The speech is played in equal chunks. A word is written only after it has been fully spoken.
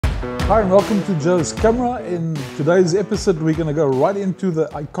Hi and welcome to Joe's Camera. In today's episode we're going to go right into the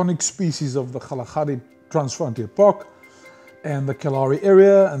iconic species of the Kgalagadi Transfrontier Park and the Kalahari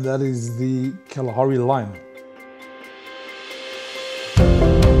area, and that is the Kalahari Lion.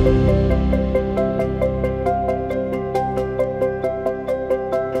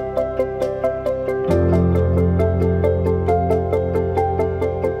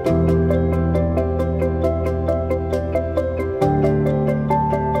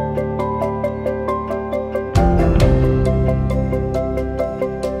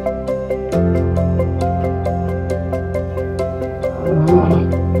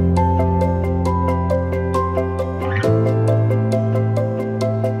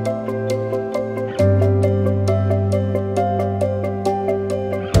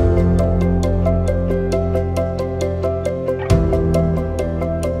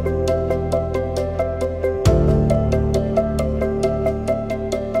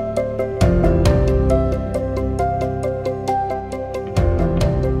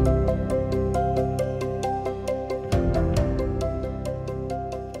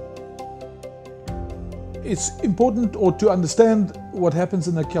 It's important to understand what happens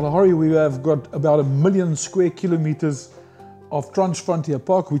in the Kalahari. We have got about 1 million square kilometers of Transfrontier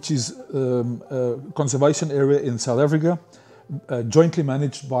Park, which is a conservation area in South Africa, jointly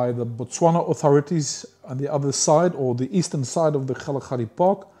managed by the Botswana authorities on the other side, or the eastern side of the Kgalagadi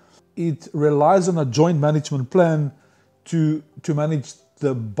Park. It relies on a joint management plan to manage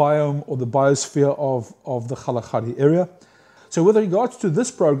the biome or the biosphere of the Kgalagadi area. So with regards to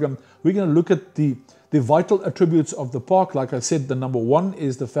this program, we're going to look at the vital attributes of the park. Like I said, the number one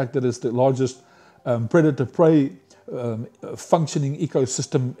is the fact that it's the largest predator-prey functioning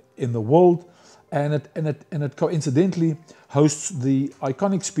ecosystem in the world, and it coincidentally hosts the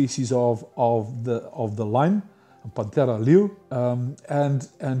iconic species of the lion, Panthera leu, and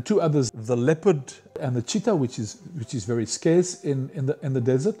two others, the leopard and the cheetah, which is very scarce in the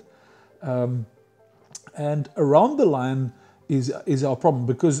desert. And around the lion is our problem,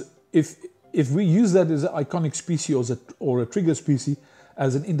 because if we use that as an iconic species or a trigger species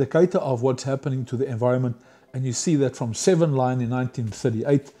as an indicator of what's happening to the environment, and you see that from 7 lion in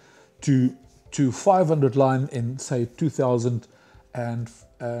 1938 to 500 lion in, say,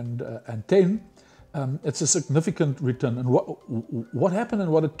 2010, it's a significant return. And what happened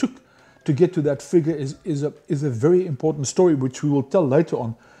and what it took to get to that figure is a very important story, which we will tell later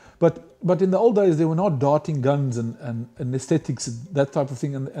on. But in the old days, they were not darting guns and aesthetics, that type of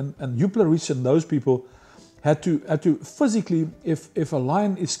thing. And Auob and those people had to physically, if a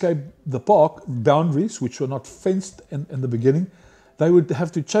lion escaped the park boundaries, which were not fenced in the beginning, they would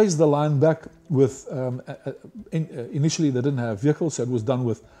have to chase the lion back with, initially they didn't have vehicles, so it was done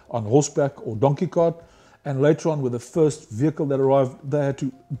on horseback or donkey cart. And later on, with the first vehicle that arrived, they had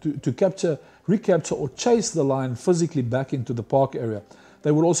to recapture or chase the lion physically back into the park area.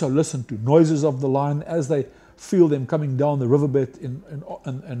 They would also listen to noises of the lion as they feel them coming down the riverbed in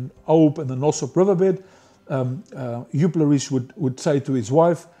Auob and the Nossob riverbed. Auob would say to his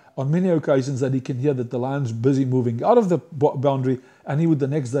wife on many occasions that he can hear that the lion's busy moving out of the boundary, and he would the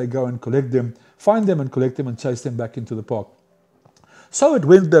next day go and find them and collect them and chase them back into the park. So it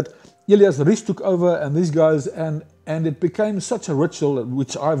went that Elias Rees took over and these guys, and it became such a ritual,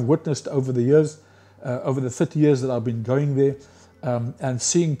 which I've witnessed over the years, over the 30 years that I've been going there. And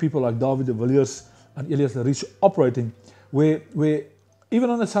seeing people like David de Villiers and Elias Rees operating, where even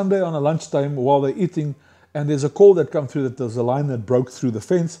on a Sunday on a lunchtime while they're eating and there's a call that comes through that there's a lion that broke through the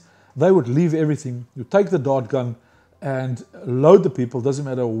fence, they would leave everything, you take the dart gun and load the people, doesn't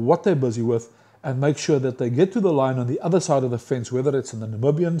matter what they're busy with, and make sure that they get to the lion on the other side of the fence, whether it's on the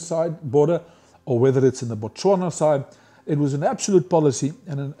Namibian side border or whether it's in the Botswana side. It was an absolute policy,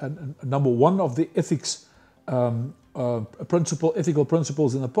 and number one of the ethics ethical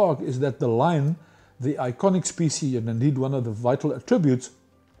principles in the park is that the lion, the iconic species and indeed one of the vital attributes,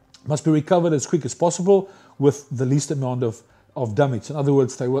 must be recovered as quick as possible with the least amount of damage. In other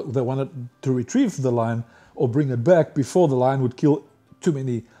words, they wanted to retrieve the lion or bring it back before the lion would kill too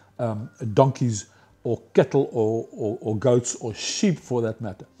many donkeys or cattle or goats or sheep for that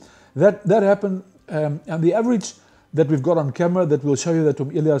matter. That happened, and the average that we've got on camera that will show you that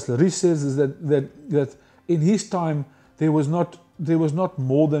Elias Rees says is that in his time, there was not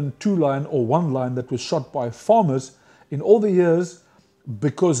more than 2 lion or 1 lion that was shot by farmers in all the years,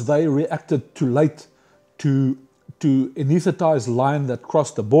 because they reacted too late to anesthetize lion that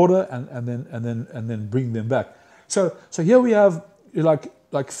crossed the border and then bring them back. So here we have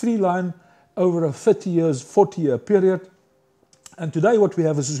like 3 lion over a 40 year period. And today what we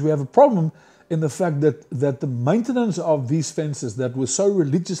have is we have a problem in the fact that the maintenance of these fences that were so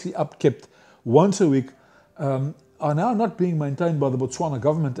religiously upkept once a week are now not being maintained by the Botswana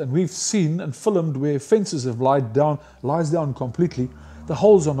government. And we've seen and filmed where fences have lies down completely. The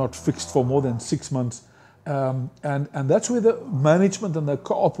holes are not fixed for more than 6 months. And that's where the management and the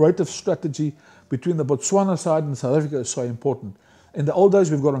cooperative strategy between the Botswana side and South Africa is so important. In the old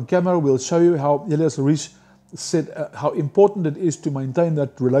days, we've got on camera, we'll show you how Elias Lariche said how important it is to maintain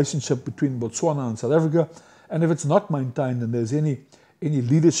that relationship between Botswana and South Africa. And if it's not maintained and there's any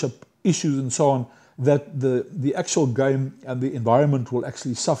leadership issues and so on, that the actual game and the environment will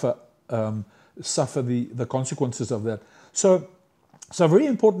actually suffer the consequences of that. So very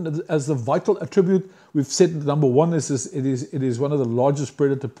important as the vital attribute. We've said number one is it is one of the largest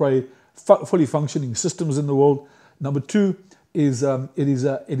predator-prey fully functioning systems in the world. Number two is it is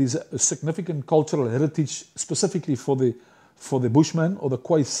a significant cultural heritage, specifically for the Bushmen or the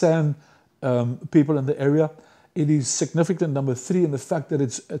Khoisan people in the area. It is significant, number three, in the fact that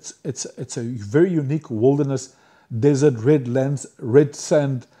it's a very unique wilderness, desert, red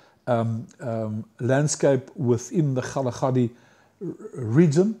sand landscape within the Kgalagadi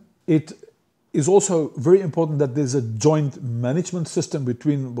region. It is also very important that there's a joint management system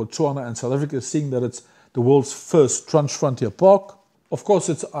between Botswana and South Africa, seeing that it's the world's first Transfrontier Park. Of course,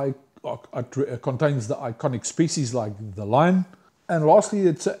 it contains the iconic species like the lion. And lastly,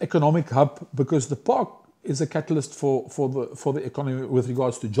 it's an economic hub because the park is a catalyst for the economy with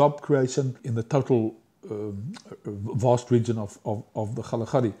regards to job creation in the total vast region of the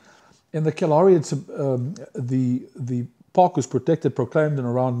Kgalagadi. In the Kalahari, it's the park was proclaimed in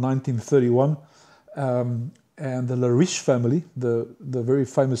around 1931, and the Lariche family, the very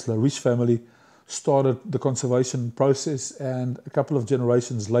famous Lariche family, started the conservation process, and a couple of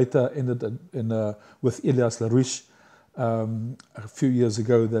generations later ended with Elias Lariche a few years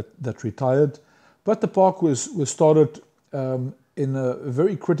ago that retired. But the park was started in a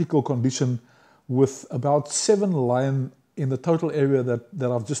very critical condition with about 7 lion in the total area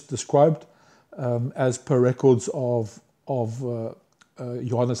that I've just described, as per records of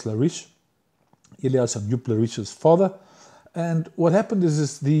Johannes Lariche, Elias and Auob Lariche's father. And what happened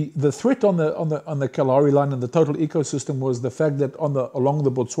is the threat on the Kalahari Lion and the total ecosystem was the fact that along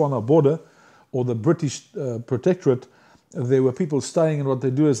the Botswana border or the British protectorate, there were people staying, and what they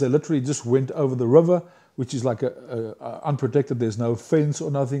do is they literally just went over the river, which is like unprotected. There's no fence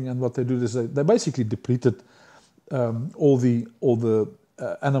or nothing, and what they do is they basically depleted all the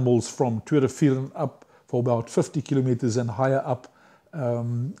animals from Tweedevieren up for about 50 kilometers and higher up.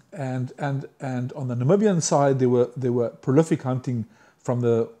 And on the Namibian side, there were prolific hunting from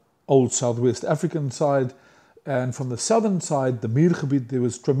the old Southwest African side, and from the southern side, the Muurgebied, there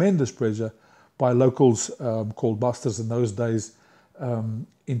was tremendous pressure by locals called busters in those days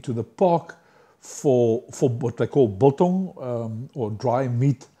into the park for what they call biltong or dry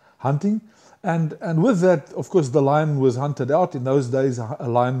meat hunting. And with that, of course, the lion was hunted out. In those days, a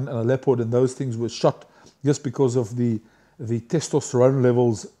lion and a leopard and those things were shot just because of the testosterone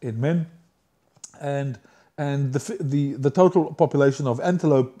levels in men. And the total population of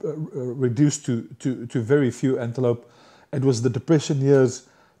antelope reduced to very few antelope. It was the Depression years.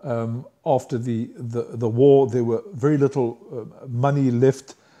 After the war, there were very little money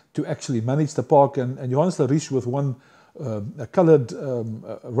left to actually manage the park, and Johannes Lariche, with one a coloured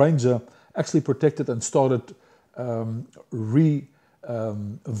ranger, actually protected and started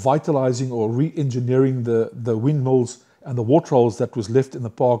revitalizing or re-engineering the windmills and the water holes that was left in the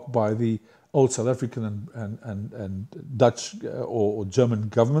park by the old South African and Dutch or German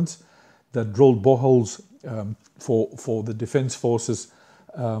governments that drilled boreholes for the defense forces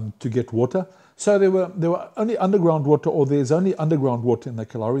to get water. So there were only underground water, or there's only underground water in the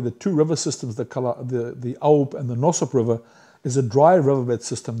Kalahari. The two river systems, the Auob and the Nossob River, is a dry riverbed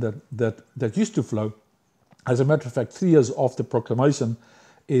system that used to flow. As a matter of fact, 3 years after proclamation,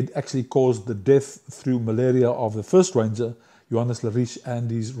 it actually caused the death through malaria of the first ranger, Johannes Lariche,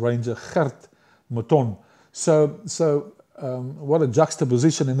 and his ranger Gert Mouton. So what a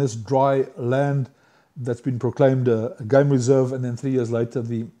juxtaposition in this dry land that's been proclaimed a game reserve, and then 3 years later,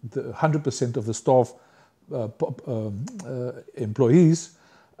 the 100% of the staff employees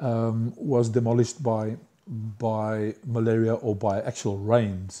was demolished by malaria or by actual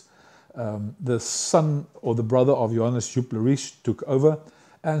rains. The son or the brother of Johannes, Auob Lariche, took over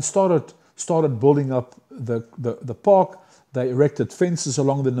and started building up the park. They erected fences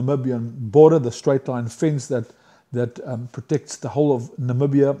along the Namibian border, the straight line fence that protects the whole of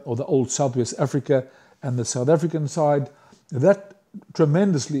Namibia or the old Southwest Africa and the South African side. That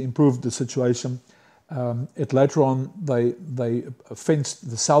tremendously improved the situation. Later on, they fenced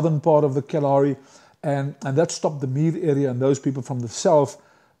the southern part of the Kalahari, and that stopped the Mead area and those people from the south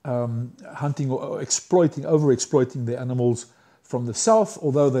hunting or over-exploiting the animals from the south,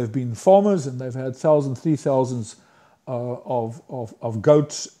 although they've been farmers and they've had 3,000 of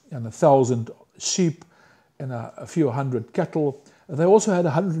goats and 1,000 sheep and a few hundred cattle. They also had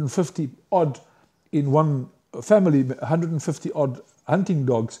 150 odd in one family, 150 odd hunting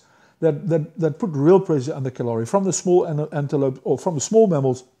dogs that put real pressure on the Kalahari, from the small antelope or from the small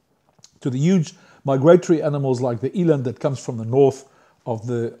mammals to the huge migratory animals like the eland that comes from the north of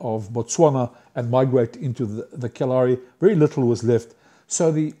Botswana and migrate into the Kalahari. Very little was left.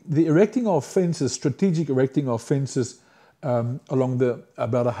 So the erecting of fences, strategic erecting of fences along the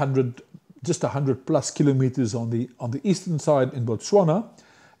about 100 plus kilometers on the eastern side in Botswana,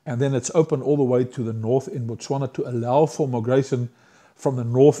 and then it's open all the way to the north in Botswana to allow for migration from the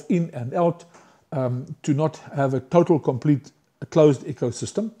north in and out, to not have a total, complete closed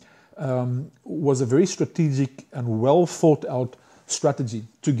ecosystem, was a very strategic and well thought out strategy,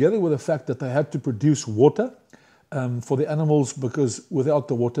 together with the fact that they had to produce water for the animals, because without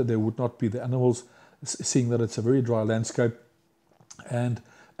the water there would not be the animals, seeing that it's a very dry landscape. And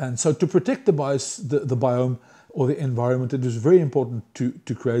so to protect the biome or the environment, it is very important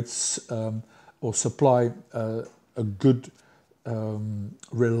to create or supply a good,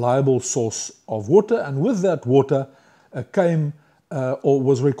 reliable source of water. And with that water came or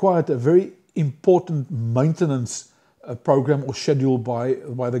was required a very important maintenance program or schedule by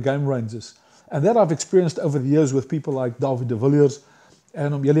the game rangers. And that I've experienced over the years with people like David de Villiers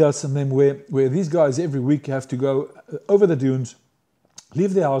and Elias and them, where these guys every week have to go over the dunes,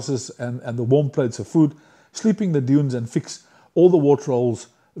 leave their houses and the warm plates of food, sleeping the dunes, and fix all the water holes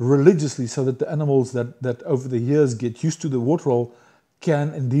religiously, so that the animals that over the years get used to the water hole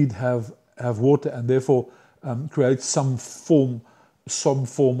can indeed have water, and therefore create some form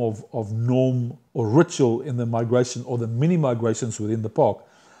of norm or ritual in the migration or the mini migrations within the park.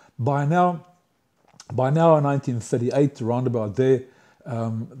 By now in 1938, around about there,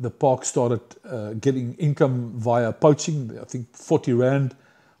 the park started getting income via poaching. I think 40 Rand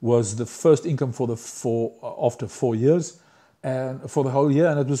was the first income after 4 years, and for the whole year,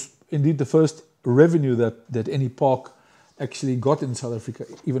 and it was indeed the first revenue that any park actually got in South Africa,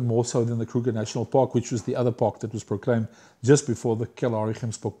 even more so than the Kruger National Park, which was the other park that was proclaimed just before the Kalahari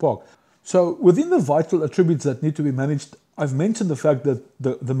Gemsbok Park. So within the vital attributes that need to be managed, I've mentioned the fact that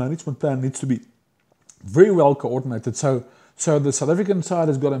the management plan needs to be very well coordinated. So the South African side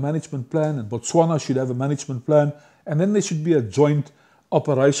has got a management plan, and Botswana should have a management plan, and then there should be a joint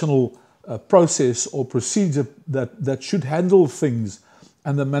operational process or procedure that should handle things,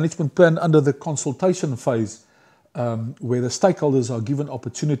 and the management plan under the consultation phase, where the stakeholders are given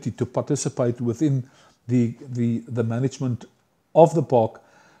opportunity to participate within the management of the park,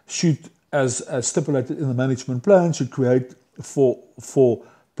 should, as stipulated in the management plan, should create for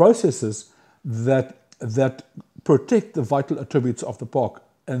processes that protect the vital attributes of the park,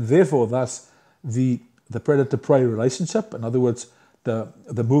 and therefore thus the predator-prey relationship. In other words,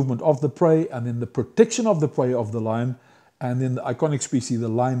 the movement of the prey, and then the protection of the prey of the lion, and then the iconic species, the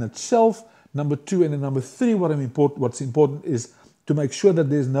lion itself. Number 2, and then number 3, what's important is to make sure that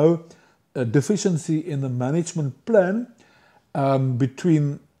there's no deficiency in the management plan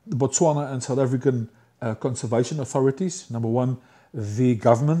between the Botswana and South African conservation authorities. Number 1, the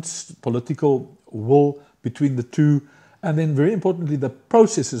government's political will between the two, and then very importantly, the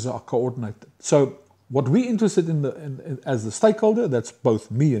processes are coordinated. So what we're interested in as the stakeholder, that's both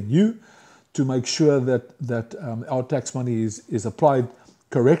me and you, to make sure that our tax money is applied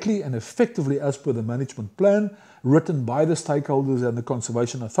correctly and effectively as per the management plan written by the stakeholders and the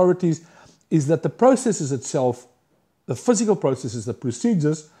conservation authorities, is that the processes itself, the physical processes, the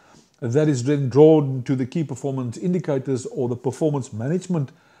procedures that is then drawn to the key performance indicators or the performance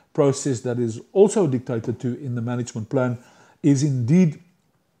management process that is also dictated to in the management plan, is indeed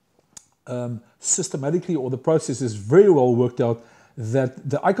systematically, or the process is very well worked out, that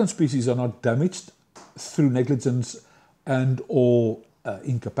the icon species are not damaged through negligence and or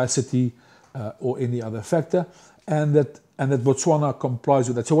incapacity or any other factor, and that Botswana complies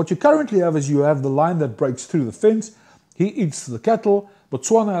with that. So what you currently have is you have the lion that breaks through the fence, he eats the cattle.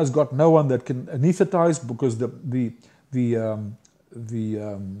 Botswana has got no one that can anesthetize, because the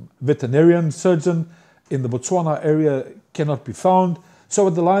veterinarian surgeon in the Botswana area cannot be found. So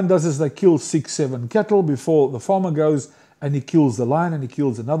what the lion does is they kill 6-7 cattle before the farmer goes and he kills the lion and he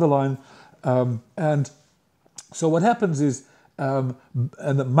kills another lion. And so what happens is, and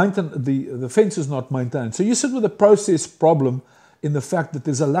the fence is not maintained. So you sit with a process problem in the fact that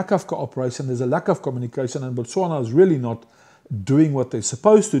there's a lack of cooperation, there's a lack of communication, and Botswana is really not doing what they're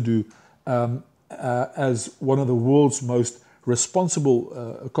supposed to do as one of the world's most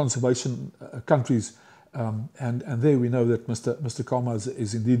responsible conservation countries. And there we know that Mr. Kama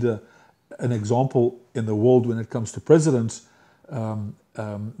is indeed an example in the world when it comes to presidents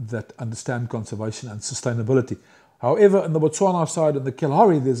that understand conservation and sustainability. However, on the Botswana side, in the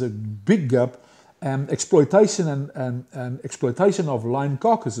Kalahari, there's a big gap, and exploitation and exploitation of lion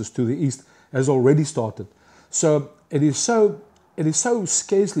carcasses to the east has already started. So it is so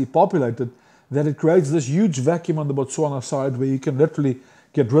scarcely populated that it creates this huge vacuum on the Botswana side where you can literally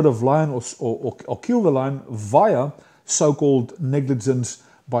get rid of lion or kill the lion via so-called negligence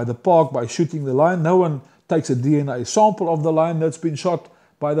by the park, by shooting the lion. No one takes a DNA sample of the lion that's been shot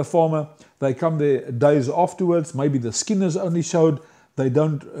by the farmer. They come there days afterwards, maybe the skin is only showed, they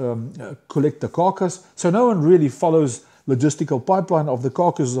don't collect the carcass. So no one really follows logistical pipeline of the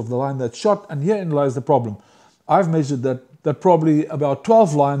carcasses of the lion that's shot, and herein lies the problem. I've measured that probably about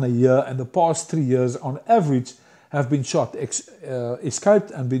 12 lion a year in the past 3 years on average have been shot,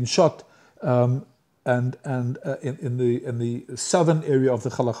 escaped and been shot in the southern area of the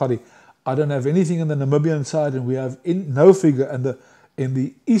Kgalagadi. I don't have anything in the Namibian side, and we have no figure in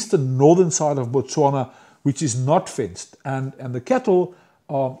the eastern northern side of Botswana, which is not fenced, and the cattle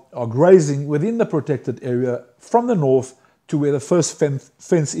are grazing within the protected area from the north to where the first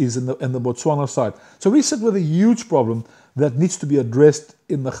fence is in the Botswana side. So we sit with a huge problem that needs to be addressed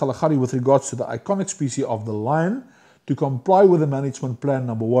in the Kgalagadi with regards to the iconic species of the lion, to comply with the management plan,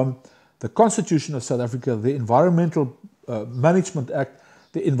 number one, the Constitution of South Africa, the Environmental Management Act,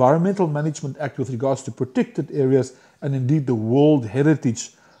 the Environmental Management Act with regards to protected areas, and indeed the World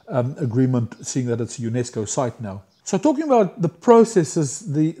Heritage Agreement, seeing that it's a UNESCO site now. So talking about the processes,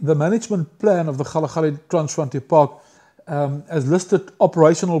 the management plan of the Kgalagadi Transfrontier Park has listed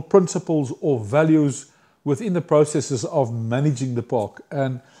operational principles or values within the processes of managing the park.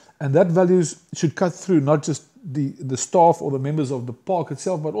 And that values should cut through not just the staff or the members of the park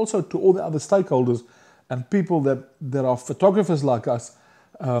itself, but also to all the other stakeholders and people that are photographers like us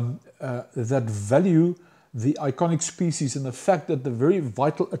that value the iconic species and the fact that the very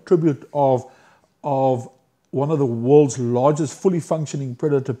vital attribute of one of the world's largest fully functioning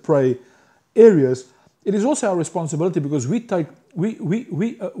predator-prey areas, it is also our responsibility, because we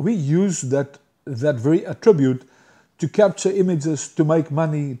use that very attribute to capture images, to make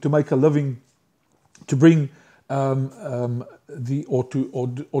money, to make a living, to bring or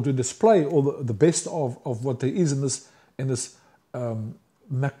to display all the best of what there is in this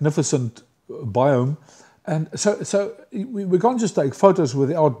magnificent biome. And so we can't just take photos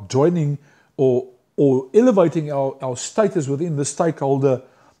without joining or elevating our status within the stakeholder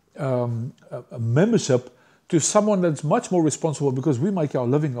membership to someone that's much more responsible, because we make our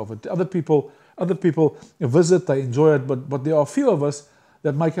living of it. Other people visit, they enjoy it, but there are a few of us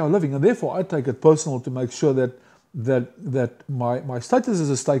that make our living, and therefore I take it personal to make sure that my status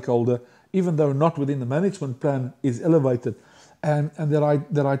as a stakeholder, even though not within the management plan, is elevated. And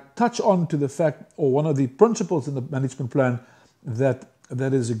that I touch on to the fact, or one of the principles in the management plan that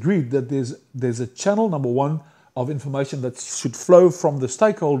is agreed, that there's a channel, number one, of information that should flow from the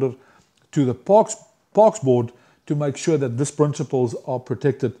stakeholder to the parks board to make sure that these principles are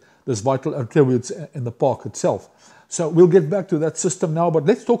protected, this vital attributes in the park itself. So we'll get back to that system now, but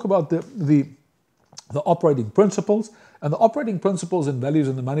let's talk about the operating principles. And the operating principles and values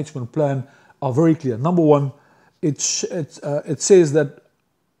in the management plan are very clear. Number one, it says that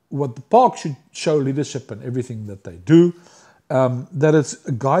what the park should show leadership in everything that they do, that it's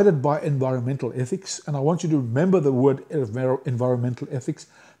guided by environmental ethics. And I want you to remember the word environmental ethics,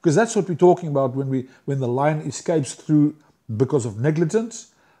 because that's what we're talking about when the lion escapes through because of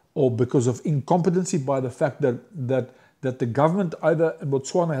negligence or because of incompetency, by the fact that the government either in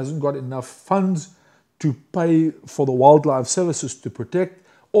Botswana hasn't got enough funds to pay for the wildlife services to protect,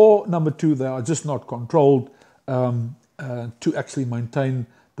 or number two, they are just not controlled to actually maintain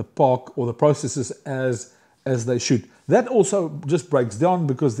the park or the processes as they should. That also just breaks down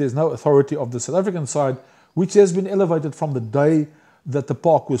because there's no authority of the South African side, which has been elevated from the day that the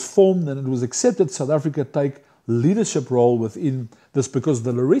park was formed, and it was accepted South Africa take leadership role within this, because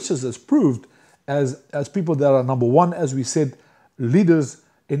the Laurentians has proved as people that are, number one, as we said, leaders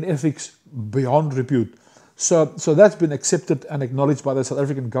in ethics beyond repute. So that's been accepted and acknowledged by the South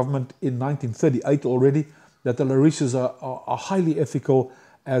African government in 1938 already, that the Laurentians are highly ethical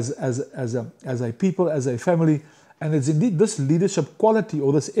as a people, as a family. And it's indeed this leadership quality,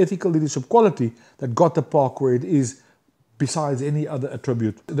 or this ethical leadership quality, that got the park where it is, besides any other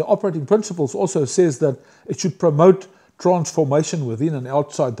attribute. The operating principles also says that it should promote transformation within and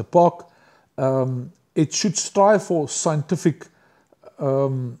outside the park. It should strive for scientific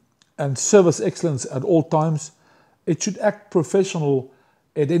and service excellence at all times. It should act professional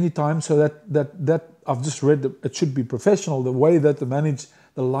at any time, so that I've just read that it should be professional. The way that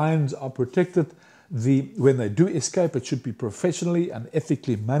the lions are protected, when they do escape, it should be professionally and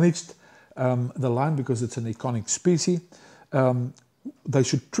ethically managed. The lion, because it's an iconic species. They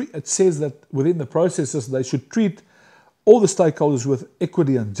should treat. It says that within the processes they should treat all the stakeholders with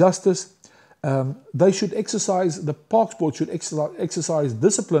equity and justice. They should exercise. The Parks Board should exercise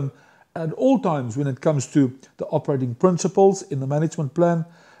discipline at all times when it comes to the operating principles in the management plan.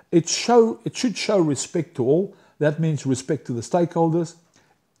 It should show respect to all. That means respect to the stakeholders,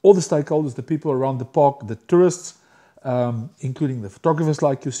 all the stakeholders, the people around the park, the tourists, including the photographers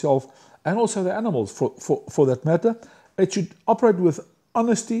like yourself, and also the animals for that matter. It should operate with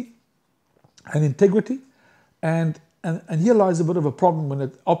honesty and integrity. And here lies a bit of a problem when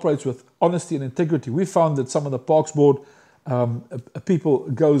it operates with honesty and integrity. We found that some of the Parks Board people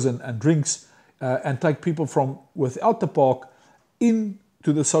goes and drinks and take people from without the park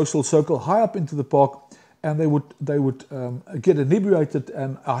into the social circle, high up into the park, and they would get inebriated,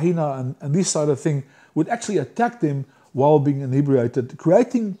 and ahina and this sort of thing would actually attack them while being inebriated,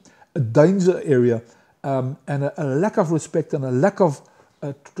 creating a danger area and a lack of respect and a lack of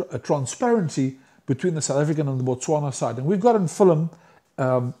transparency between the South African and the Botswana side. And we've got in film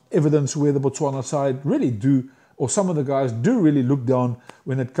evidence where the Botswana side really do, or some of the guys do really look down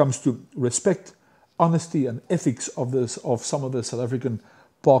when it comes to respect, honesty and ethics of some of the South African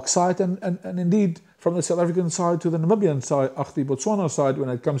park side, and indeed from the South African side to the Namibian side, the Botswana side, when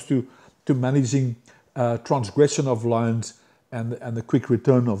it comes to managing transgression of lions and the quick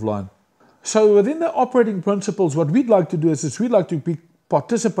return of lion. So within the operating principles, what we'd like to do is we'd like to be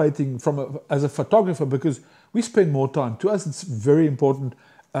participating as a photographer, because we spend more time. To us, it's very important.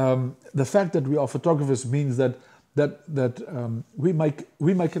 The fact that we are photographers means that we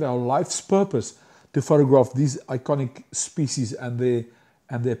make it our life's purpose to photograph these iconic species and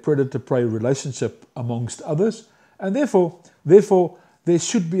their predator-prey relationship amongst others. And therefore, there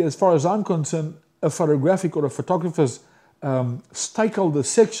should be, as far as I'm concerned, a photographic or a photographer's stakeholder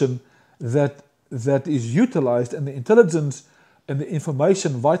section that is utilized, and the intelligence and the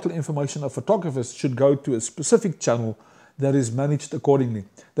information, vital information of photographers should go to a specific channel that is managed accordingly.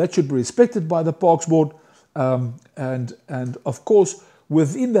 That should be respected by the Parks Board, and of course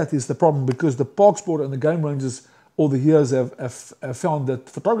within that is the problem, because the Parks Board and the game rangers all the years have found that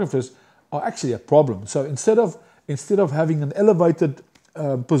photographers are actually a problem. So instead of having an elevated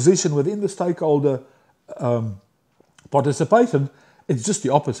position within the stakeholder participation, it's just the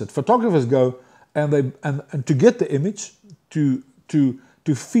opposite. Photographers go and to get the image, to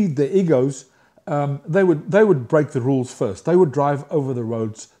feed their egos, they would break the rules first. They would drive over the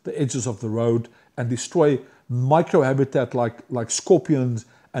roads, the edges of the road, and destroy microhabitat like scorpions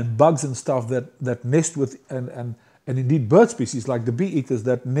and bugs and stuff that nest with, and indeed bird species like the bee eaters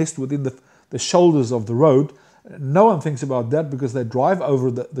that nest within the shoulders of the road. No one thinks about that, because they drive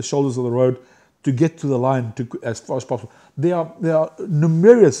over the shoulders of the road to get to the line as far as possible. There are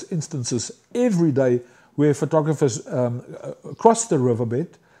numerous instances every day where photographers cross the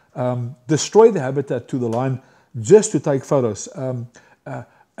riverbed, destroy the habitat to the line just to take photos.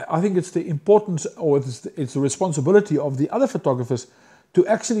 I think it's the importance, or it's the responsibility of the other photographers to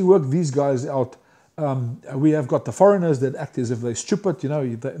actually work these guys out. We have got the foreigners that act as if they're stupid,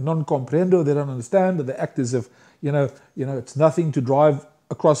 they non-comprendo, they don't understand, they act as if, it's nothing to drive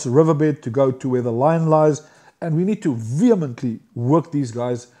across the riverbed to go to where the lion lies, and we need to vehemently work these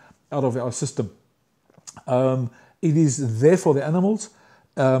guys out of our system. It is there for the animals.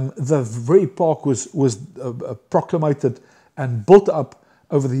 The very park was proclamated and built up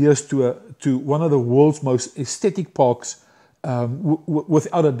over the years to one of the world's most aesthetic parks,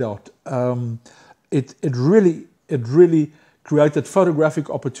 without a doubt. It really created photographic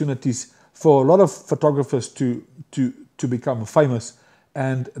opportunities for a lot of photographers to become famous,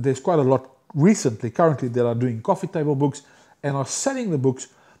 and there's quite a lot currently that are doing coffee table books and are selling the books.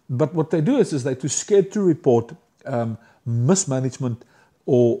 But what they do is they're too scared to report mismanagement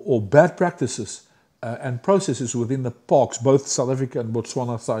or bad practices and processes within the parks, both South Africa and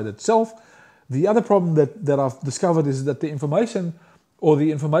Botswana side itself. The other problem that I've discovered is that the information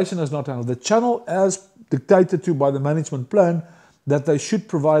is not handled. The channel, as dictated to by the management plan, that they should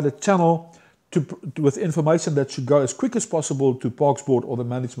provide a channel with information that should go as quick as possible to Parks Board or the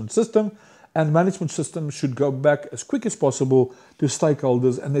management system, and management system should go back as quick as possible to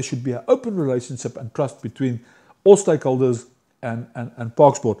stakeholders, and there should be an open relationship and trust between all stakeholders and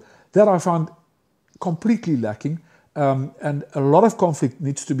Parks Board. That I found completely lacking, and a lot of conflict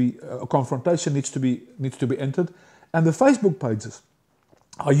needs to be, confrontation needs to be entered, and the Facebook pages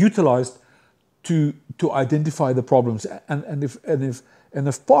are utilized to identify the problems. And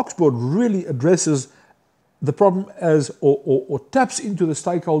if Parks Board really addresses the problem as or taps into the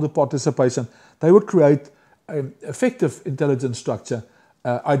stakeholder participation, they would create an effective intelligence structure,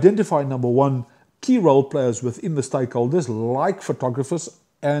 identify, number one, key role players within the stakeholders, like photographers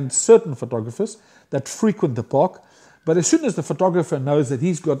and certain photographers that frequent the park. But as soon as the photographer knows that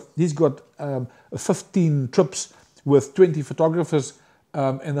he's got 15 trips with 20 photographers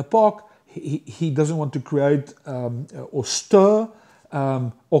in the park, he doesn't want to create or stir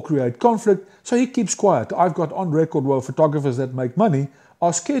or create conflict, so he keeps quiet. I've got on record where photographers that make money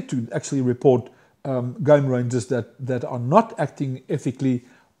are scared to actually report game rangers that are not acting ethically,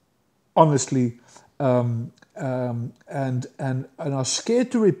 honestly, and are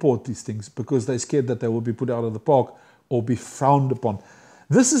scared to report these things because they're scared that they will be put out of the park or be frowned upon.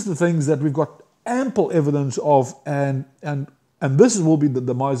 This is the things that we've got ample evidence of, and this will be the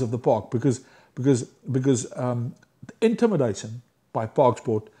demise of the park because intimidation by Parks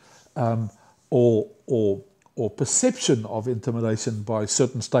Board or perception of intimidation by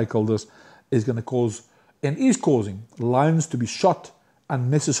certain stakeholders is going to cause and is causing lions to be shot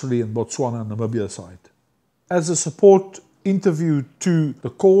unnecessarily in Botswana and Namibia side. As a support interview to the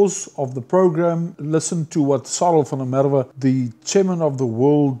cause of the program, listen to what Sarel van der Merwe, the chairman of the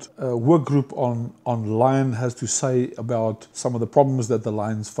World Work Group on Lion, has to say about some of the problems that the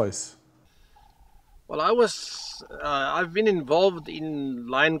lions face. Well, I've been involved in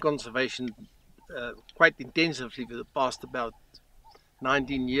lion conservation quite intensively for the past about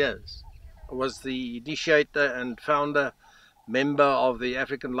 19 years. I was the initiator and founder member of the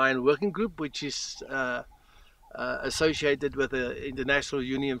African Lion Working Group, which is associated with the International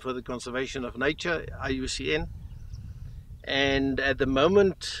Union for the Conservation of Nature, IUCN. And at the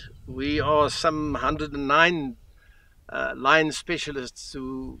moment, we are some 109 lion specialists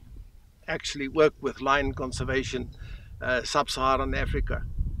who actually work with lion conservation sub-Saharan Africa.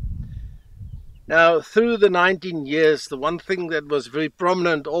 Now, through the 19 years, the one thing that was very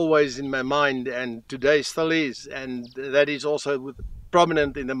prominent always in my mind, and today still is, and that is also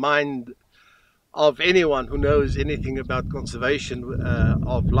prominent in the mind of anyone who knows anything about conservation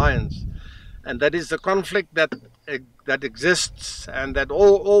of lions, and that is the conflict that exists and that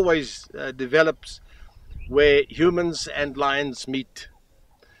always develops where humans and lions meet,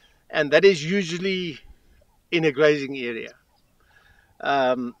 and that is usually in a grazing area.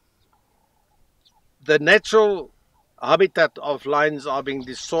 The natural habitat of lions are being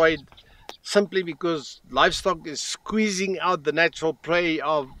destroyed simply because livestock is squeezing out the natural prey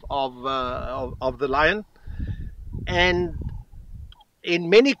of the lion, and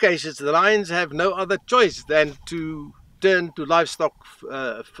in many cases the lions have no other choice than to turn to livestock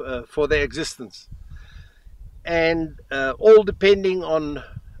for their existence, and all depending on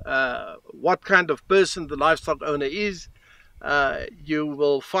what kind of person the livestock owner is, you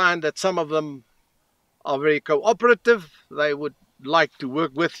will find that some of them are very cooperative. They would like to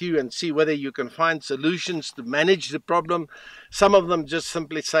work with you and see whether you can find solutions to manage the problem. Some of them just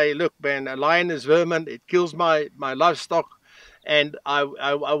simply say, look man, a lion is vermin, it kills my livestock, and I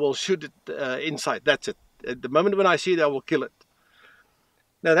will shoot it inside. That's it. At the moment when I see it, I will kill it.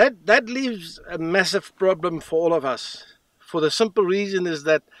 Now that leaves a massive problem for all of us, for the simple reason is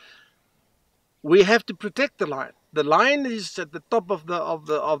that we have to protect the lion. The lion is at the top of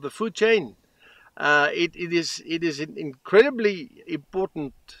the food chain. It is an incredibly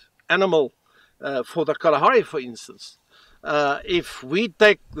important animal for the Kalahari, for instance. If we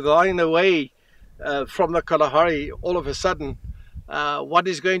take the lion away from the Kalahari, all of a sudden, what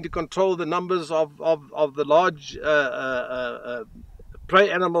is going to control the numbers of the large prey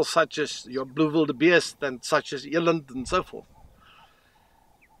animals such as your blue wildebeest and such as eland and so forth?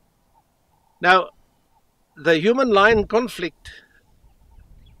 Now, the human-lion conflict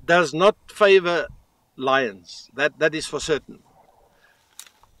does not favor lions. That is for certain.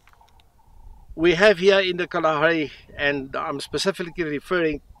 We have here in the Kalahari, and I'm specifically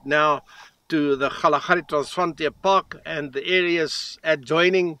referring now to the Kgalagadi Transfrontier Park and the areas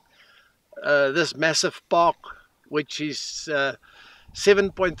adjoining this massive park, which is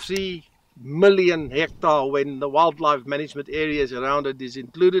 7.3 million hectare when the wildlife management areas around it is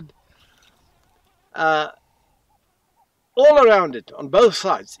included. All around it, on both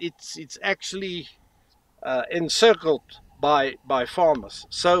sides, it's actually encircled by farmers.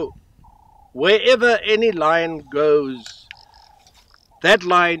 So wherever any lion goes, that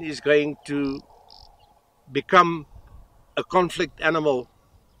lion is going to become a conflict animal.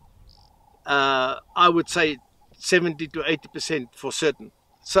 I would say 70 to 80% for certain.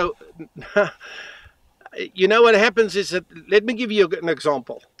 So, you know what happens is that, let me give you an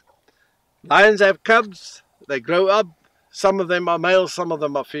example. Lions have cubs, they grow up, some of them are males, some of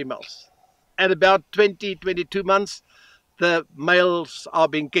them are females. At about 20, 22 months, the males are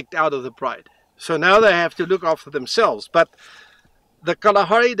being kicked out of the pride. So now they have to look after themselves. But the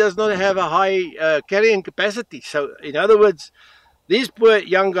Kalahari does not have a high carrying capacity. So in other words, these poor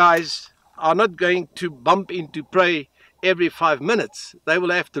young guys are not going to bump into prey every 5 minutes. They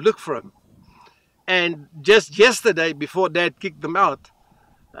will have to look for them. And just yesterday, before Dad kicked them out,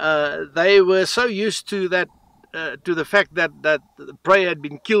 they were so used to that, to the fact that the prey had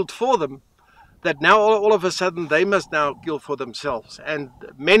been killed for them, that now all of a sudden they must now kill for themselves. And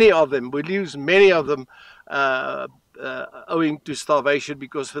many of them, we lose many of them owing to starvation,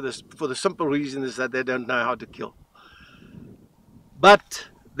 because for the simple reason is that they don't know how to kill. But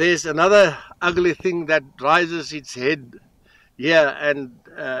there's another ugly thing that rises its head here, and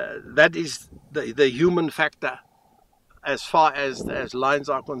that is the human factor as far as lions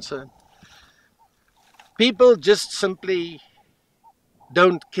are concerned. People just simply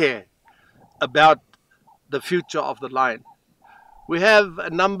don't care about the future of the lion. We have a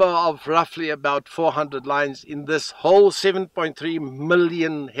number of roughly about 400 lions in this whole 7.3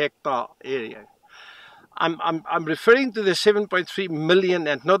 million hectare area. I'm referring to the 7.3 million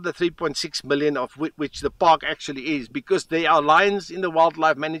and not the 3.6 million of which the park actually is, because there are lions in the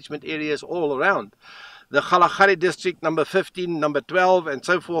wildlife management areas all around. The Kgalagadi district, number 15, number 12, and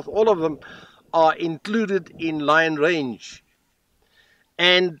so forth, all of them are included in lion range.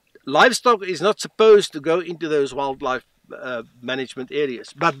 And livestock is not supposed to go into those wildlife management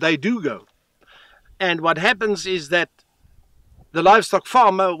areas, but they do go. And what happens is that the livestock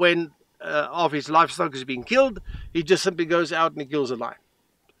farmer, when of his livestock is being killed, he just simply goes out and he kills a lion.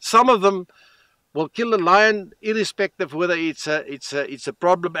 Some of them will kill a lion irrespective whether it's a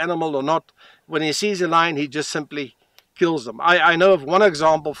problem animal or not. When he sees a lion, he just simply kills them. I know of one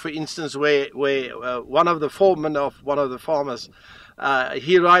example, for instance, where one of the foremen of one of the farmers,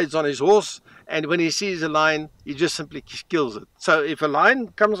 he rides on his horse, and when he sees a lion, he just simply kills it. So if a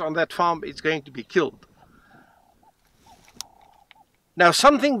lion comes on that farm, it's going to be killed. Now,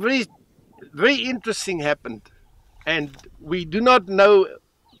 something very, very interesting happened, and we do not know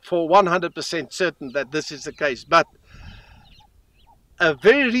for 100% certain that this is the case, but a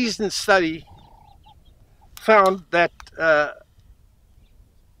very recent study found that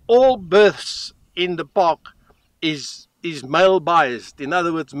all births in the park is male biased. In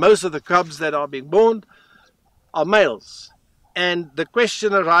other words, most of the cubs that are being born are males. And the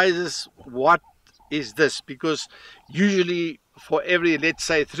question arises, what is this? Because usually for every, let's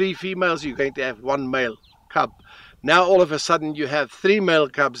say, 3 females, you're going to have 1 male cub. Now all of a sudden you have 3 male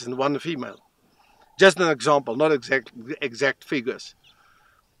cubs and 1 female. Just an example, not exact figures.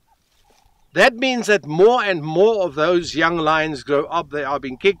 That means that more and more of those young lions grow up, they are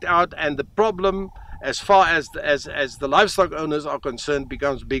being kicked out, and the problem, as far as the livestock owners are concerned,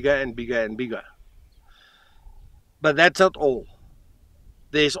 becomes bigger and bigger and bigger. But that's not all.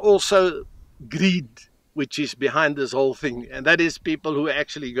 There's also greed, which is behind this whole thing, and that is people who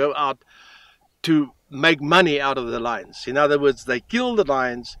actually go out to make money out of the lions. In other words, they kill the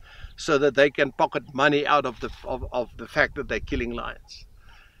lions so that they can pocket money out of the fact that they're killing lions.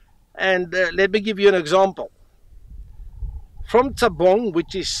 And let me give you an example. From Tsabong,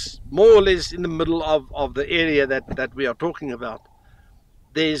 which is more or less in the middle of the area that we are talking about,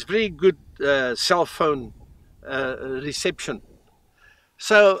 there is very good cell phone reception.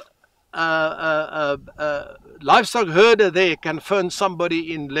 So livestock herder there can phone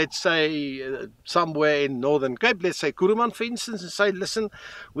somebody in, let's say, somewhere in Northern Cape, let's say Kuruman for instance, and say, listen,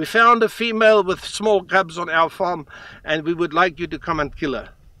 we found a female with small cubs on our farm and we would like you to come and kill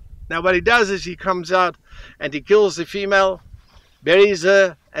her. Now what he does is he comes out and he kills the female, buries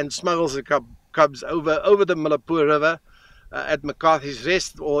her, and smuggles the cubs over the Malapur River at McCarthy's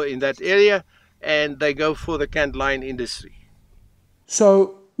Rest or in that area, and they go for the canned lion industry.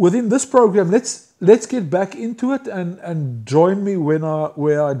 So within this program, let's get back into it and join me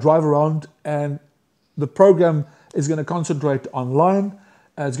where I drive around, and the program is going to concentrate on lion.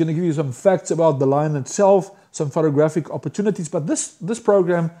 It's going to give you some facts about the lion itself, some photographic opportunities, but this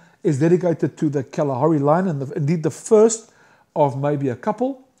program is dedicated to the Kalahari lion, and indeed the first of maybe a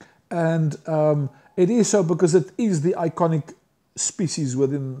couple. And it is so because it is the iconic species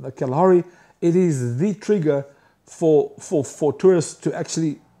within the Kalahari. It is the trigger for tourists to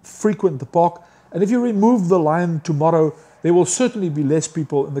actually frequent the park. And if you remove the lion tomorrow, there will certainly be less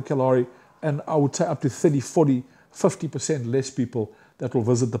people in the Kalahari, and I would say up to 30, 40, 50% less people that will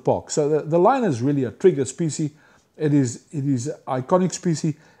visit the park. So the lion is really a trigger species. It is an iconic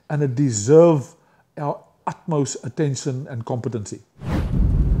species, and it deserves our utmost attention and competency.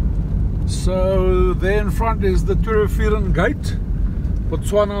 So there in front is the Tweerevieren Gate.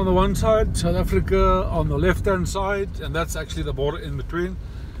 Botswana on the one side, South Africa on the left hand side, and that's actually the border in between.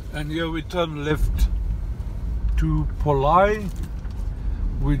 And here we turn left to Polai,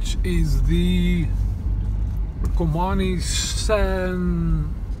 which is the Komani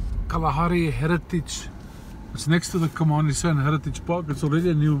San Kalahari Heritage. It's next to the Komani San Heritage Park. It's already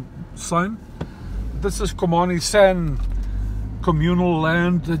a new sign. This is Komani San communal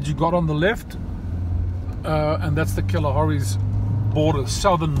land that you got on the left, and that's the Kalahari's border,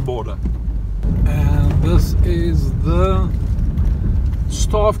 southern border. And this is the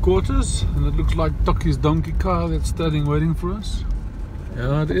staff quarters, and it looks like Toki's donkey car that's standing waiting for us.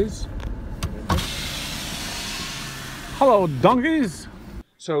 Yeah, it is. Hello, donkeys.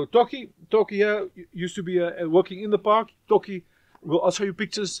 So Toki here used to be working in the park. Toki, I'll show you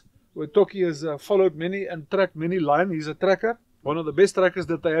pictures where Toki has followed many and tracked many lions. He's a tracker, one of the best trackers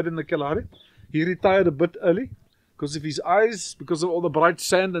that they had in the Kalahari. He retired a bit early because of his eyes, because of all the bright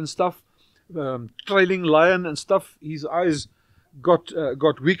sand and stuff, trailing lion and stuff. His eyes got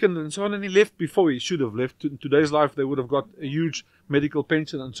weakened and so on, and he left before he should have left. In today's life, they would have got a huge medical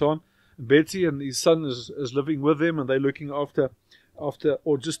pension and so on. Betsy and his son is living with them, and they're looking after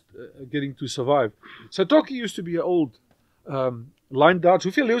or just getting to survive. So Toki used to be an old line dart.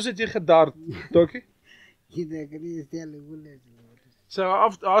 Hoeveel leeu's het jy gedart, Toki? So I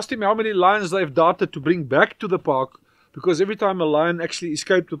asked him how many lions they've darted to bring back to the park, because every time a lion actually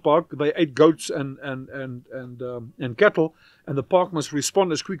escaped the park, they ate goats and cattle, and the park must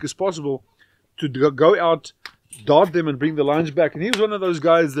respond as quick as possible to go out, dart them and bring the lions back. And he was one of those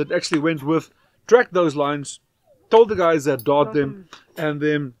guys that actually went with, tracked those lions, told the guys that dart them, and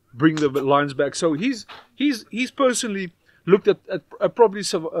then bring the lions back. So he's personally looked at probably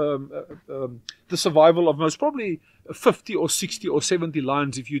the survival of most probably 50 or 60 or 70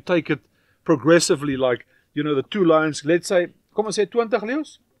 lions if you take it progressively, like, you know, the two lions, let's say, kom ons sê 20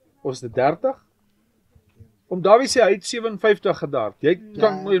 leeu's, of is dit 30? Dawie sê hy het 57 gedart. Jy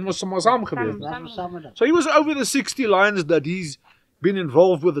kan mos saam gewees. So he was over the 60 lions that he's been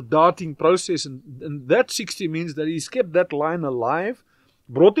involved with the darting process, and that 60 means that he's kept that lion alive,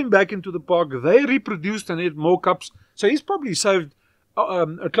 brought him back into the park, they reproduced and had more cubs. So he's probably saved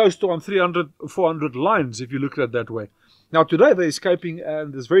close to 300, 400 lions, if you look at it that way. Now today they're escaping,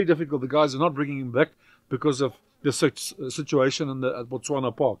 and it's very difficult. The guys are not bringing him back because of the situation in the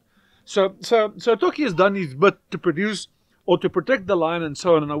Botswana park. So Toki has done his bit to produce or to protect the lion and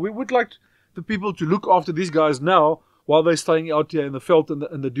so on. And we would like the people to look after these guys now while they're staying out here in the veld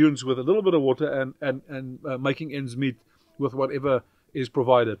and the dunes with a little bit of water and making ends meet with whatever is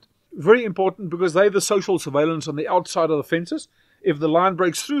provided. Very important, because they're the social surveillance on the outside of the fences. If the lion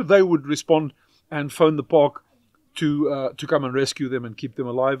breaks through, they would respond and phone the park to come and rescue them and keep them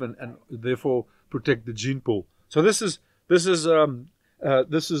alive, and therefore protect the gene pool. So this is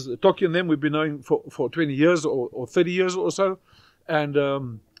Toki and them. We've been knowing for 20 years or 30 years or so, and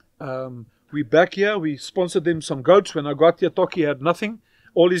we back here. We sponsored them some goats. When I got here, Toki had nothing.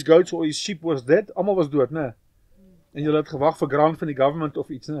 All his goats, all his sheep was dead. Allemaal was dood, né? En julle het gewag vir grant van die government of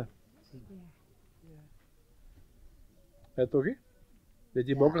iets, né? Ja, Toki? Het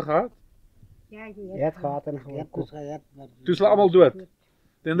jy bokke gehad? Ja, jy het gehad en gehad. Toe is hulle allemaal dood.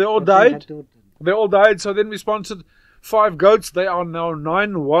 Then they all died. They all died. So then we sponsored 5 goats. They are now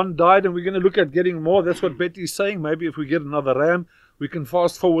 9. 1 died, and we're going to look at getting more. That's what Betty is saying. Maybe if we get another ram, we can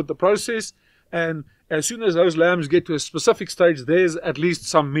fast forward the process. And as soon as those lambs get to a specific stage, there's at least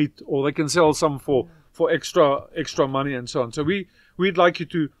some meat, or they can sell some for extra money and so on. So we'd like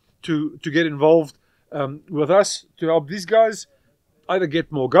you to get involved with us to help these guys either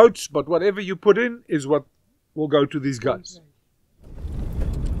get more goats, but whatever you put in is what will go to these guys.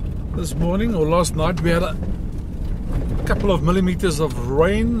 This morning or last night we had a couple of millimeters of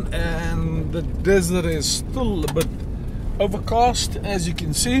rain, and the desert is still a bit overcast, as you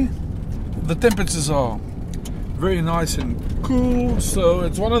can see. The temperatures are very nice and cool, so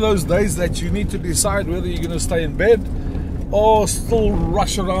it's one of those days that you need to decide whether you're going to stay in bed or still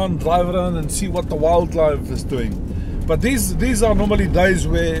rush around, drive around and see what the wildlife is doing. But these are normally days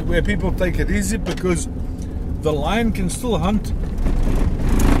where people take it easy, because the lion can still hunt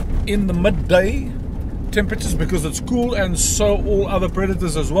in the midday temperatures because it's cool, and so all other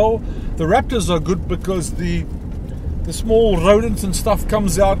predators as well. The raptors are good because the small rodents and stuff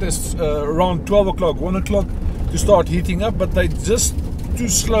comes out as around 12 o'clock, 1 o'clock to start heating up, but they're just too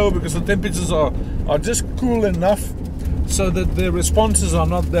slow because the temperatures are just cool enough so that their responses are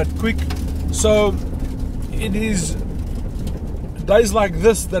not that quick. So it is days like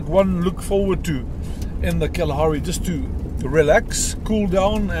this that one look forward to in the Kalahari, just to relax, cool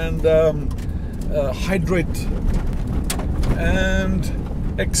down, and hydrate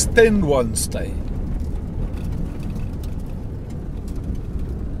and extend one's stay.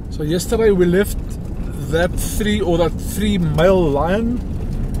 So yesterday we left that three male lion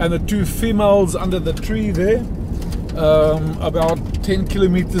and the 2 females under the tree there, about 10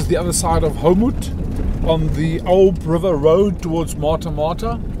 kilometers the other side of Homoot on the Auob River Road towards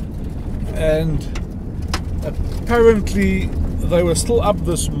Mata, and apparently they were still up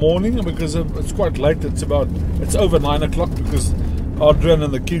this morning because it's quite late. It's over 9 o'clock because Adrian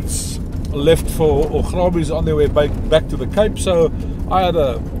and the kids left for Kgalagadi on their way back to the Cape. So I had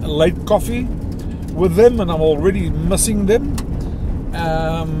a late coffee with them and I'm already missing them.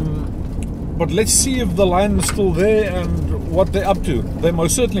 But let's see if the lion is still there and what they're up to. They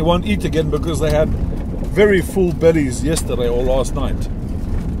most certainly won't eat again because they had very full bellies yesterday or last night.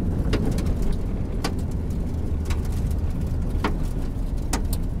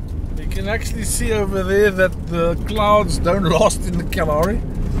 You can actually see over there that the clouds don't last in the Kalahari.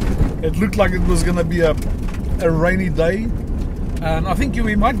 It looked like it was going to be a rainy day, and I think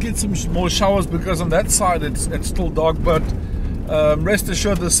we might get some more showers because on that side it's still dark, but rest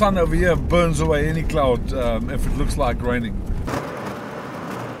assured the sun over here burns away any cloud if it looks like raining.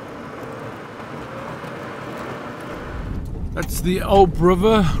 That's the Auob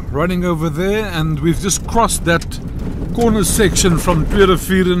River running over there, and we've just crossed that corner section from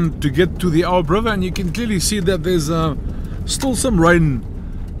Tweedevieren to get to the Auob River, and you can clearly see that there's still some rain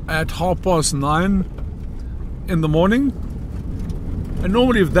at 9:30 in the morning. And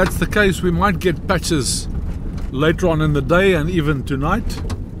normally if that's the case we might get patches later on in the day and even tonight.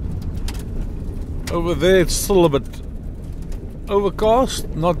 Over there it's still a bit overcast,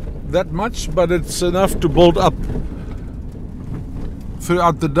 not that much, but it's enough to build up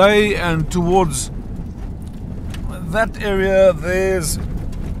throughout the day, and towards that area there's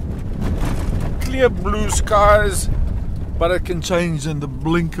clear blue skies, but it can change in the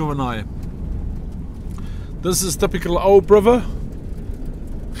blink of an eye. This is typical Auob River.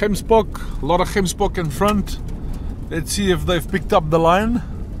 Gemsbok, a lot of Gemsbok in front. Let's see if they've picked up the lion.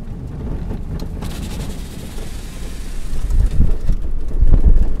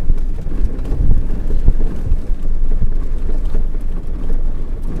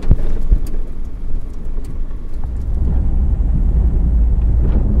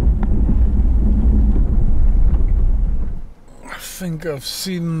 I think I've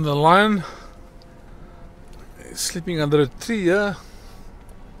seen the lion. He's sleeping under a tree here.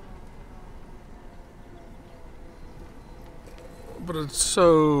 But it's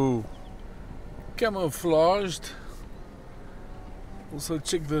so camouflaged. Also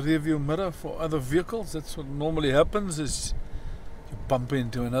check the rearview mirror for other vehicles. That's what normally happens, is you bump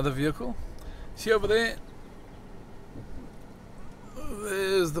into another vehicle. See over there?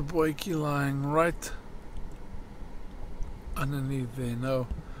 There's the boykie lying right underneath there. No,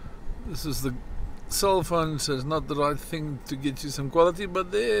 this is the cell phone, so it's not the right thing to get you some quality,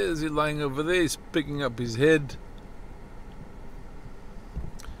 but there's he lying over there. He's picking up his head,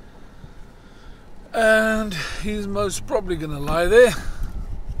 and he's most probably gonna lie there.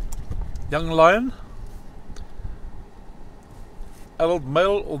 Young lion, adult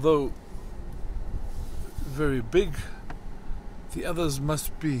male, although very big. The others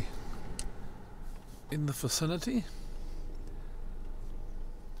must be in the vicinity.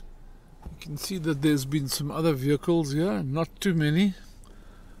 You can see that there's been some other vehicles here, not too many,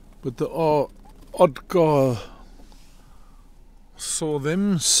 but the odd car saw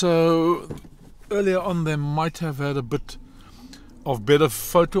them, so earlier on they might have had a bit of better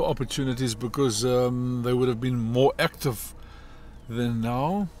photo opportunities because they would have been more active than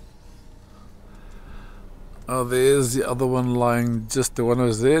now. Oh, there's the other one lying, just the one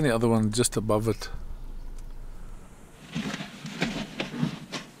was there and the other one just above it.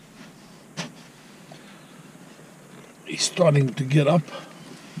 He's starting to get up.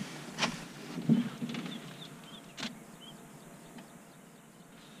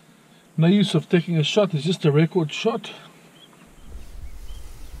 No use of taking a shot, it's just a record shot.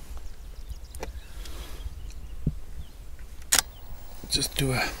 Just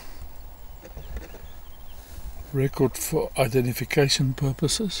do a record for identification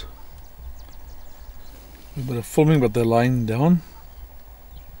purposes. A bit of filming, but they're lying down.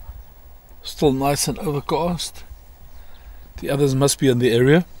 Still nice and overcast. The others must be in the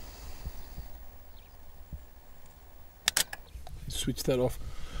area. Switch that off.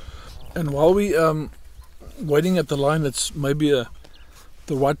 And while we waiting at the line, it's maybe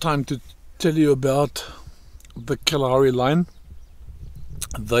the right time to tell you about the Kalahari Lion.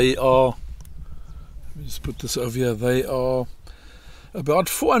 They are, let me just put this over here, they are about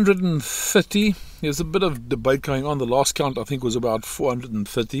 430. There's a bit of debate going on. The last count I think was about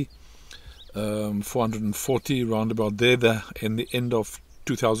 430, 440, round about there. In the end of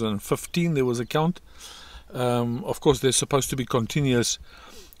 2015 there was a count. Of course there's supposed to be continuous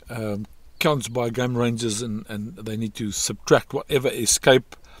counts by game rangers, and they need to subtract whatever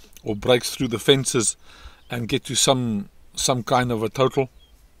escape or breaks through the fences and get to some kind of a total.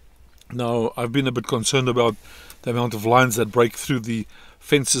 Now, I've been a bit concerned about the amount of lions that break through the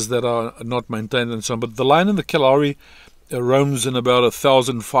fences that are not maintained and so on, but the lion in the Kalahari roams in about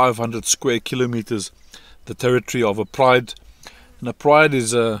 1,500 square kilometers, the territory of a pride. And a pride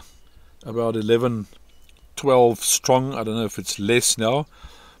is about 11, 12 strong. I don't know if it's less now.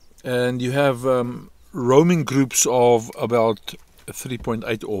 And you have roaming groups of about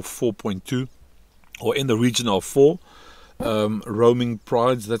 3.8 or 4.2, or in the region of 4 roaming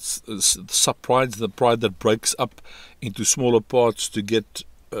prides. That's sub-prides, the pride that breaks up into smaller parts to get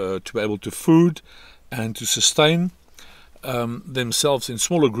to be able to food and to sustain themselves in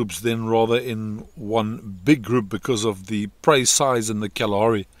smaller groups than rather in one big group because of the prey size in the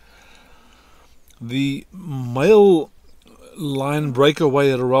Kalahari. The male lion break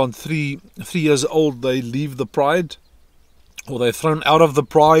away at around 3 years old. They leave the pride, or they're thrown out of the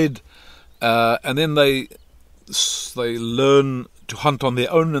pride, and then they learn to hunt on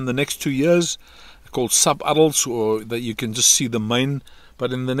their own in the next 2 years, called sub-adults, or that you can just see the mane.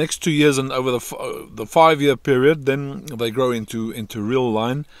 But in the next 2 years and over the 5-year period, then they grow into real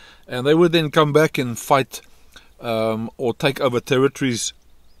lion, and they would then come back and fight or take over territories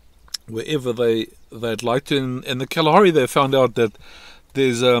wherever they'd like to. In the Kalahari, they found out that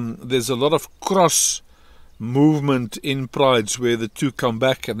there's a lot of cross movement in prides where the two come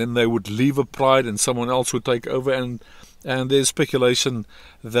back and then they would leave a pride and someone else would take over, and there's speculation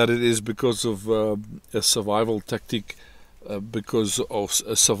that it is because of a survival tactic, because of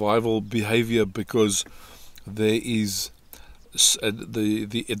a survival behavior, because there is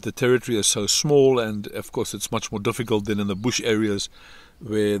the territory is so small, and of course it's much more difficult than in the bush areas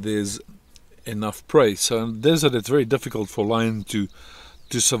where there's enough prey. So in the desert it's very difficult for lion to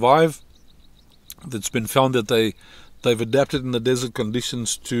survive. It's been found that they've adapted in the desert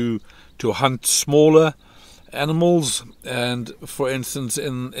conditions to hunt smaller animals, and for instance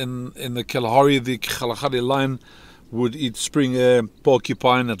in the Kalahari, the Kgalagadi Lion would eat spring air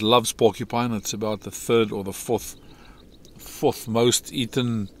porcupine. It loves porcupine. It's about the third or the fourth most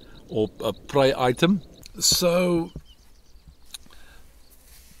eaten or prey item. So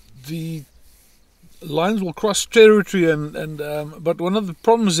the lions will cross territory, but one of the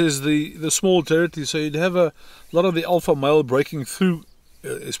problems is the small territory. So you'd have a lot of the alpha male breaking through,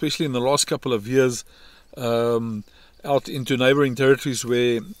 especially in the last couple of years, out into neighboring territories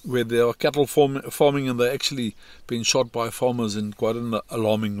where there are cattle farming, and they're actually being shot by farmers in quite an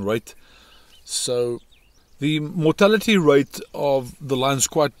alarming rate. So the mortality rate of the lions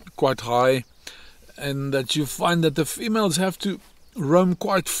quite high, and that you find that the females have to roam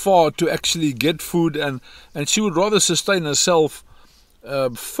quite far to actually get food, and she would rather sustain herself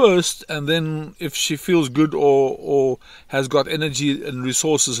first, and then if she feels good or has got energy and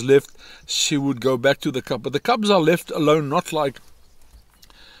resources left, she would go back to the cub. But the cubs are left alone, not like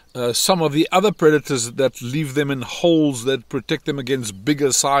some of the other predators that leave them in holes that protect them against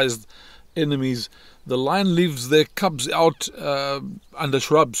bigger sized enemies. The lion leaves their cubs out under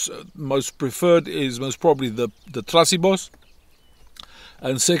shrubs. Most preferred is most probably the trasibos,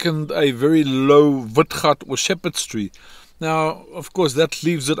 and second, a very low witgat or shepherd's tree. Now, of course, that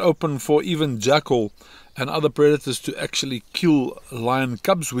leaves it open for even jackal and other predators to actually kill lion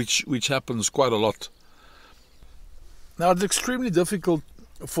cubs, which happens quite a lot. Now, it's extremely difficult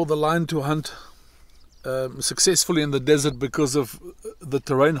for the lion to hunt successfully in the desert because of the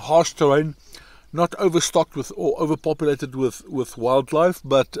terrain, harsh terrain, not overstocked with or overpopulated with wildlife,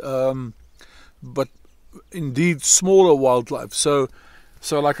 but indeed smaller wildlife. So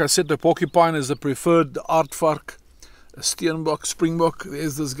like I said, the porcupine is the preferred, the aardvark, a steenbok, springbok.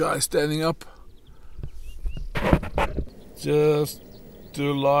 There's this guy standing up just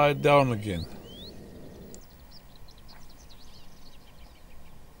to lie down again.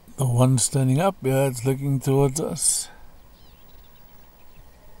 The one standing up, yeah, it's looking towards us.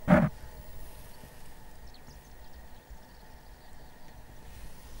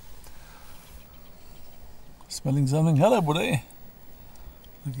 Smelling something. Hello, buddy.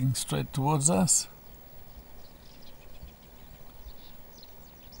 Looking straight towards us.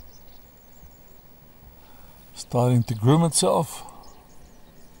 Starting to groom itself.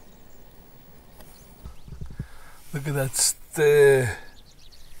 Look at that stare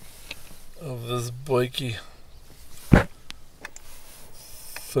of this boykie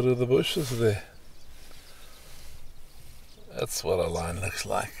through the bushes there. That's what a lion looks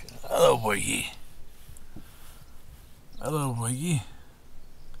like. Hello, boykie. Hello, boykie.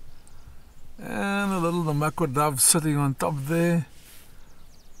 And a little Namakwa dove sitting on top there.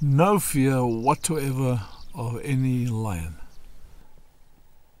 No fear whatsoever of any lion.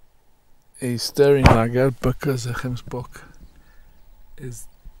 He's staring like that because the Gemsbok is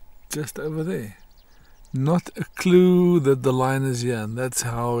just over there. Not a clue that the lion is here, and that's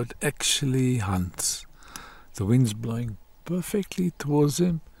how it actually hunts. The wind's blowing perfectly towards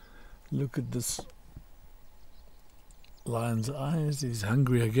him. Look at this lion's eyes. He's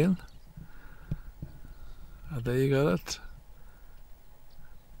hungry again. There you got it.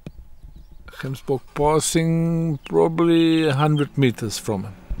 Gemsbok passing probably 100 meters from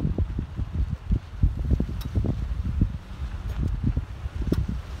him.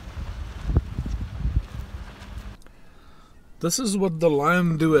 This is what the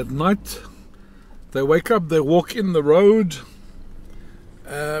lion do at night. They wake up, they walk in the road,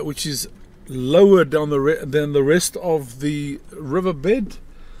 which is lower down than the rest of the riverbed,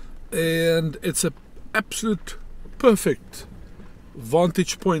 and it's an absolute perfect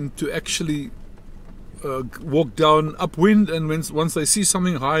vantage point to actually walk down upwind, and once they see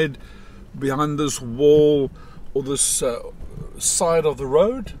something, hide behind this wall or this side of the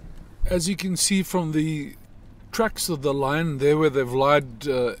road. As you can see from the tracks of the lion there where they've lied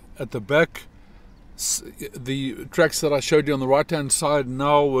at the back, the tracks that I showed you on the right hand side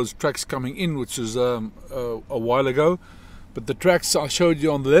now was tracks coming in, which is a while ago, but the tracks I showed you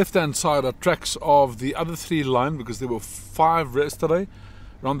on the left hand side are tracks of the other 3 lion, because there were 5 yesterday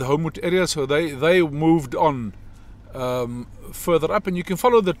around the Homewood area, so they moved on further up, and you can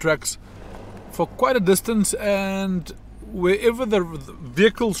follow the tracks for quite a distance, and wherever the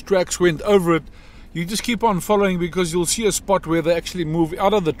vehicle's tracks went over it, you just keep on following, because you'll see a spot where they actually move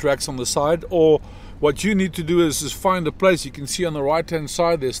out of the tracks on the side, or what you need to do is just find a place. You can see on the right hand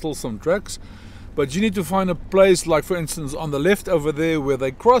side there's still some tracks, but you need to find a place, like for instance on the left over there, where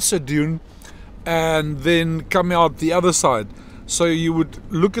they cross a dune and then come out the other side. So you would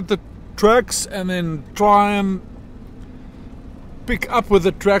look at the tracks and then try and pick up with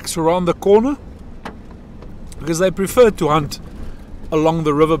the tracks around the corner, because they prefer to hunt along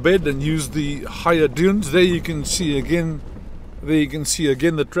the riverbed and use the higher dunes. There you can see again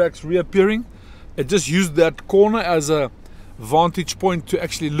the tracks reappearing. It just used that corner as a vantage point to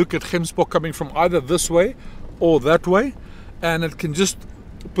actually look at Gemsbok coming from either this way or that way, and it can just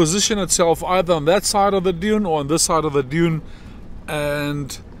position itself either on that side of the dune or on this side of the dune,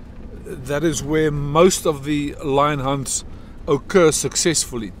 and that is where most of the lion hunts occur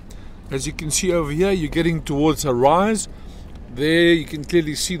successfully. As you can see over here, you're getting towards a rise. There you can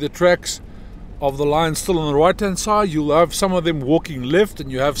clearly see the tracks of the lions still on the right hand side. You'll have some of them walking left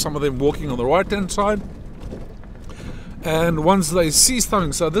and you have some of them walking on the right hand side. And once they see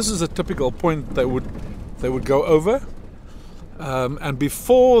something, so this is a typical point they would go over. And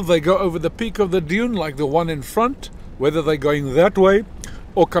before they go over the peak of the dune, like the one in front, whether they're going that way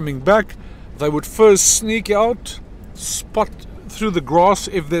or coming back, they would first sneak out, spot through the grass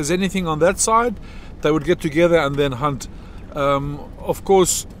if there's anything on that side. They would get together and then hunt. Of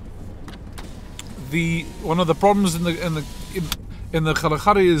course, one of the problems in the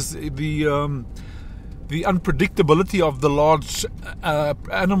Kgalagadi is the unpredictability of the large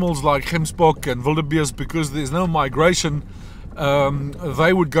animals like Gemsbok and wildebeest, because there's no migration.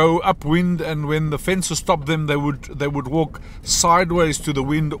 They would go upwind, and when the fences stopped them, they would walk sideways to the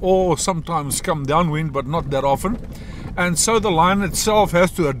wind, or sometimes come downwind, but not that often. And so the lion itself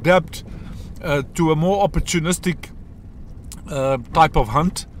has to adapt to a more opportunistic type of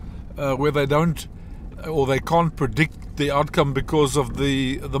hunt, where they don't or they can't predict the outcome because of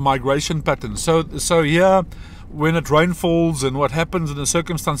the migration pattern. So here, when it rainfalls and what happens in the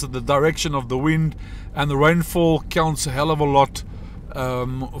circumstance of the direction of the wind, and the rainfall counts a hell of a lot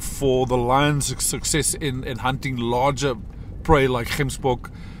for the lion's success in hunting larger prey like Gemsbok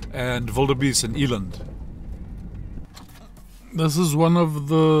and wildebeest and eland. This is one of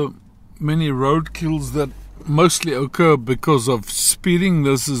the many roadkills that mostly occur because of speeding.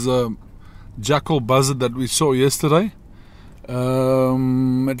 This is a jackal buzzard that we saw yesterday.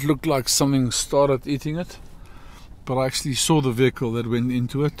 It looked like something started eating it, but I actually saw the vehicle that went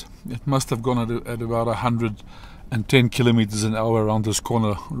into it. It must have gone at about 110 kilometers an hour around this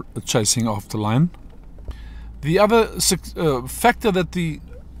corner, chasing after lion. The other factor that the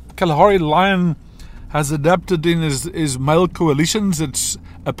Kalahari lion has adapted in is male coalitions. It's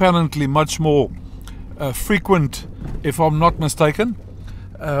apparently much more frequent, if I'm not mistaken,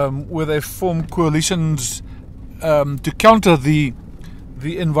 where they form coalitions to counter the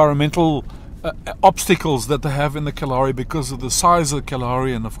environmental obstacles that they have in the Kalahari because of the size of the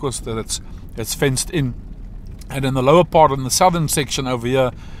Kalahari, and of course that it's fenced in. And in the lower part, in the southern section over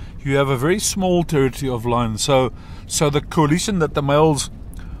here, you have a very small territory of lions. So the coalition that the males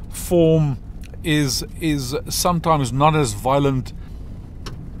form is sometimes not as violent.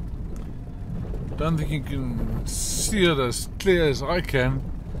 Don't think you can see it as clear as I can,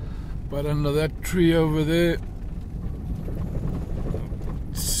 but under that tree over there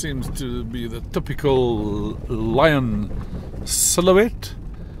seems to be the typical lion silhouette,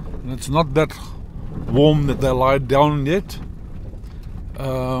 and it's not that warm that they lie down yet.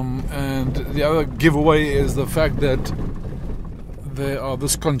 And the other giveaway is the fact that there are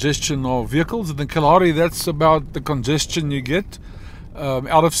this congestion of vehicles. In the Kalahari, that's about the congestion you get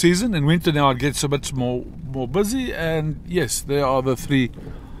out of season. In winter now it gets a bit more busy, and yes, there are the 3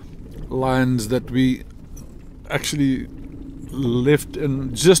 lions that we actually left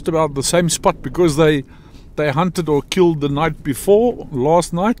in just about the same spot because they hunted or killed the night before,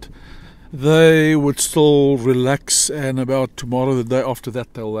 last night. They would still relax, and about tomorrow, the day after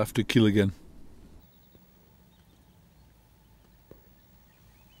that, they'll have to kill again.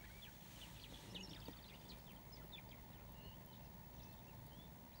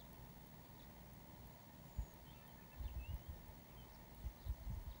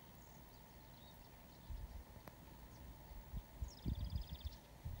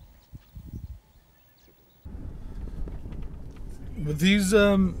 With these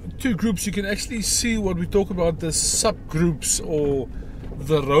 2 groups, you can actually see what we talk about, the subgroups or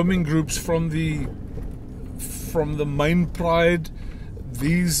the roaming groups from the main pride.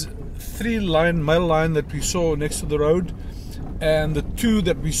 These 3 male lion that we saw next to the road, and the 2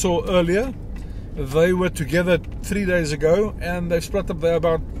 that we saw earlier, they were together 3 days ago, and they split up. They're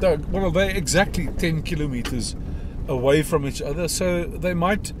about, well, they're exactly 10 kilometers away from each other. So they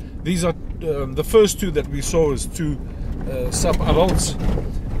might, these are the first 2 that we saw is 2 sub-adults,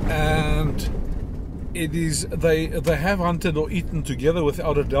 and it is they have hunted or eaten together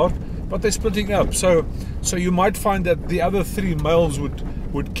without a doubt, but they're splitting up. So you might find that the other 3 males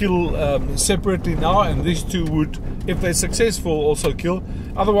would kill separately now, and these 2 would, if they're successful, also kill.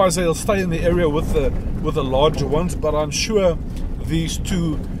 Otherwise they'll stay in the area with the larger ones, but I'm sure these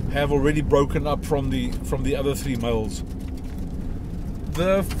 2 have already broken up from the other 3 males.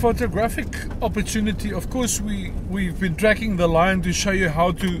 The photographic opportunity, of course, we've been tracking the lion to show you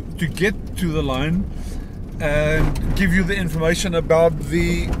how to get to the lion and give you the information about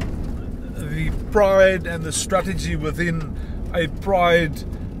the pride and the strategy within a pride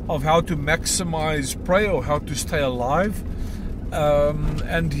of how to maximize prey or how to stay alive.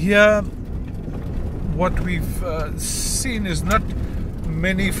 And here what we've seen is not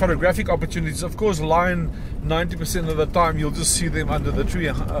many photographic opportunities. Of course, lion, 90% of the time you'll just see them under the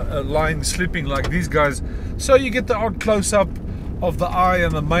tree, lying, sleeping like these guys. So you get the odd close-up of the eye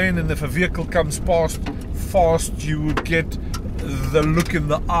and the mane, and if a vehicle comes past fast, you would get the look in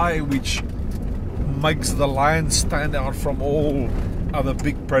the eye which makes the lion stand out from all other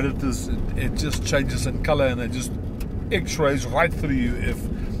big predators. It just changes in color, and it just x-rays right through you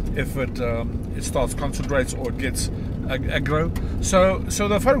if it starts concentrates or it gets aggro. So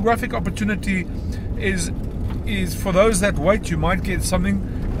the photographic opportunity is for those that wait. You might get something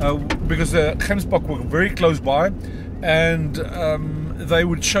because the Gemsbok were very close by, and they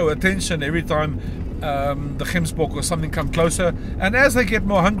would show attention every time the Gemsbok or something come closer. And as they get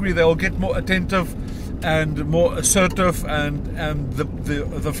more hungry, they'll get more attentive and more assertive, and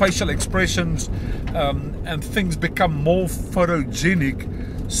the facial expressions and things become more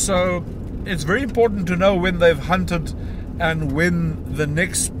photogenic. So it's very important to know when they've hunted and when the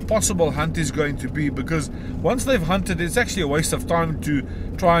next possible hunt is going to be, because once they've hunted, it's actually a waste of time to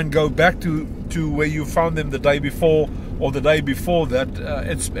try and go back to where you found them the day before or the day before that.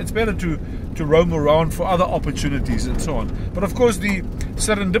 It's better to roam around for other opportunities and so on. But of course, the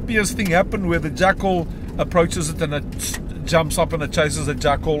serendipitous thing happened where the jackal approaches it and it jumps up and it chases a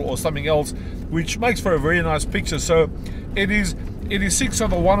jackal or something else, which makes for a very nice picture. So it is 6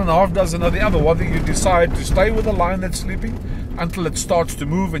 of the one and a half dozen of the other. Whether you decide to stay with the lion that's sleeping until it starts to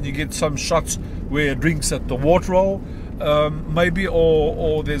move and you get some shots where it drinks at the water hole, maybe,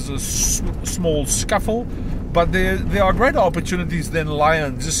 or there's a small scuffle. But there are greater opportunities than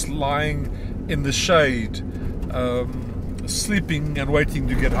lion just lying in the shade, sleeping and waiting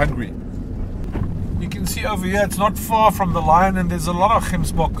to get hungry. You can see over here, it's not far from the lion, and there's a lot of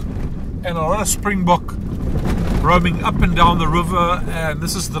Gemsbok and a lot of springbok roaming up and down the river, and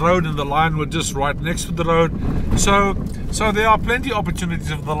this is the road, and the lion were just right next to the road. So there are plenty of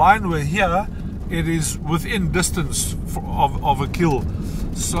opportunities. If the lion were here, it is within distance of a kill.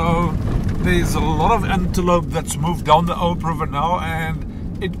 So there's a lot of antelope that's moved down the Auob River now,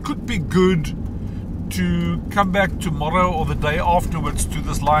 and it could be good to come back tomorrow or the day afterwards to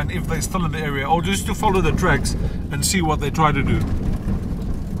this lion if they're still in the area, or just to follow the tracks and see what they try to do.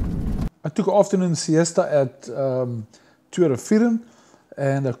 I took an afternoon siesta at Tuera Vieren,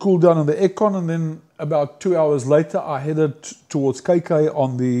 and I cooled down on the aircon, and then about 2 hours later I headed towards KK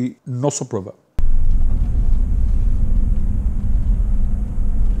on the Nossob River.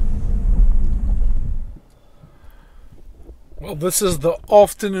 Well, this is the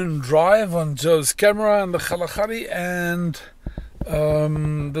afternoon drive on Joe's camera and the Kgalagadi, and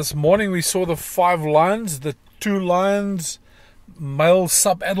this morning we saw the 5 lions, the 2 lions, male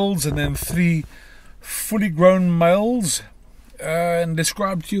sub-adults, and then 3 fully grown males, and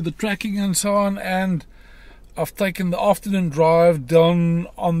described to you the tracking and so on. And I've taken the afternoon drive down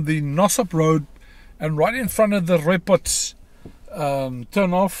on the Nossob Road, and right in front of the Repots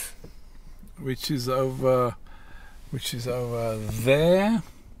turn off, which is over there,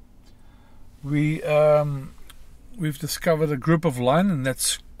 we've discovered a group of lion, and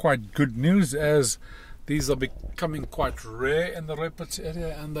that's quite good news, as these are becoming quite rare in the Repots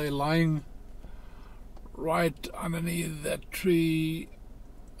area, and they're lying right underneath that tree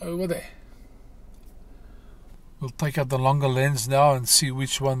over there. We'll take out the longer lens now and see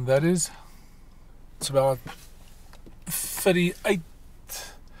which one that is. It's about 38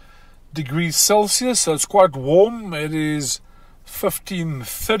 degrees Celsius, so it's quite warm. It is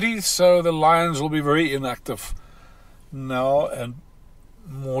 15:30, so the lions will be very inactive now, and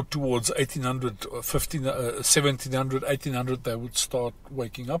more towards 1800 or 1700, 1800 they would start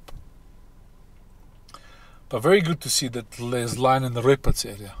waking up. But very good to see that there's lion in the Repots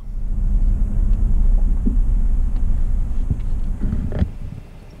area.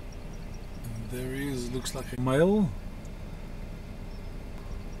 And there he is, looks like a male.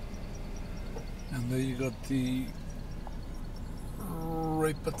 And there you got the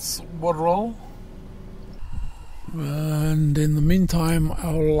Repots waterhole. And in the meantime,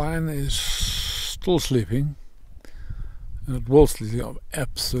 our lion is still sleeping, and it was sleeping of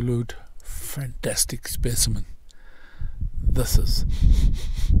absolute fantastic specimen. This is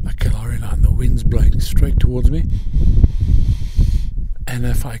a Kalahari Lion. The wind's blowing straight towards me, and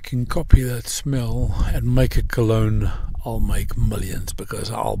if I can copy that smell and make a cologne, I'll make millions,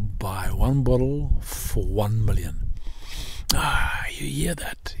 because I'll buy 1 bottle for 1 million. Ah, you hear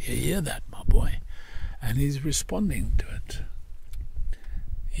that, my boy. And he's responding to it.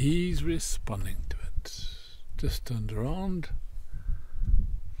 He's responding to it. Just turned around.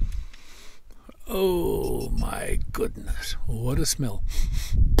 Oh my goodness, what a smell.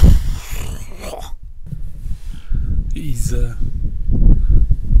 He's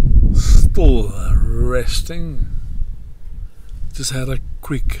still resting. Just had a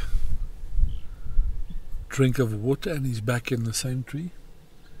quick drink of water, and he's back in the same tree.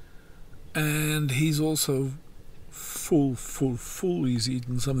 And he's also full. He's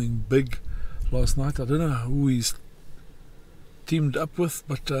eaten something big last night. I don't know who he's teamed up with,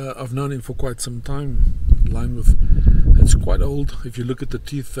 but I've known him for quite some time. It's quite old. If you look at the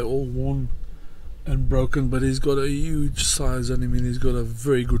teeth, they're all worn and broken, but he's got a huge size on him, and he's got a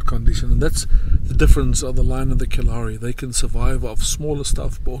very good condition. And that's the difference of the lion and the Kalahari. They can survive off smaller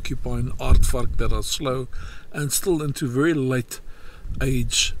stuff, porcupine, aardvark that are slow, and still into very late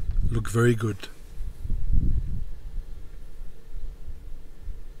age look very good.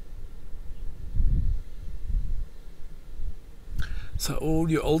 So all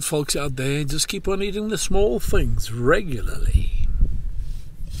you old folks out there, just keep on eating the small things regularly.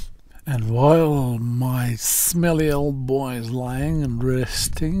 And while my smelly old boy is lying and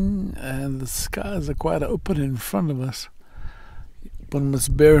resting, and the skies are quite open in front of us, one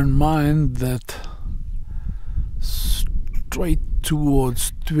must bear in mind that straight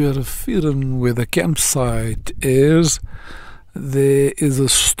towards Tuera Vieren, where the campsite is, there is a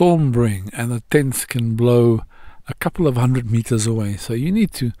storm brewing, and the tents can blow a couple of 100 meters away. So you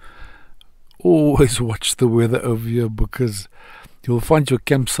need to always watch the weather over here, because you'll find your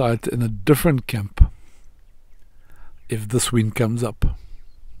campsite in a different camp if this wind comes up.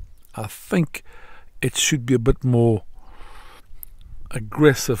 I think it should be a bit more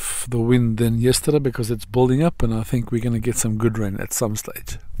aggressive, the wind, than yesterday, because it's building up, and I think we're going to get some good rain at some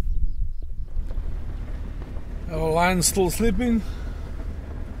stage. Our lion's still sleeping,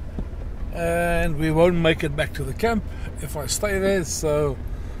 and we won't make it back to the camp if I stay there, so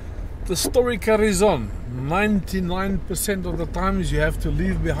the story carries on. 99% of the times you have to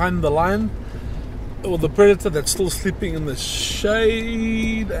leave behind the lion or the predator that's still sleeping in the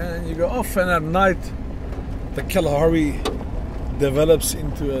shade, and you go off, and at night the Kalahari develops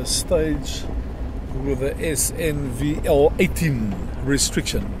into a stage with a SNVL 18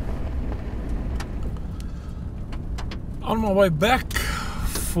 restriction. On my way back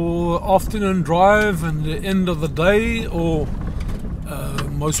for afternoon drive and the end of the day, or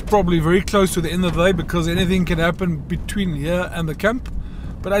most probably very close to the end of the day, because anything can happen between here and the camp.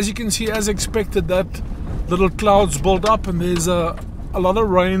 But as you can see, as expected, that little clouds build up, and there's a lot of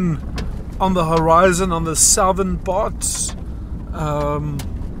rain on the horizon on the southern parts.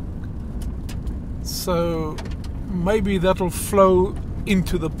 So maybe that'll flow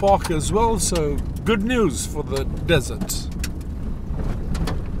into the park as well. So good news for the desert.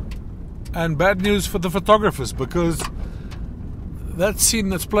 And bad news for the photographers, because that scene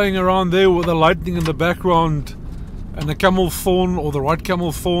that's playing around there with the lightning in the background and the camel thorn, or the white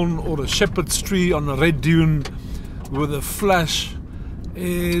camel thorn, or the shepherd's tree on a red dune with a flash,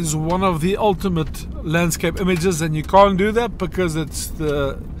 is one of the ultimate landscape images, and you can't do that because it's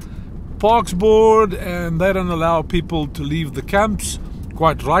the Parks Board and they don't allow people to leave the camps,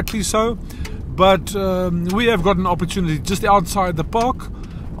 quite rightly so. But we have got an opportunity just outside the park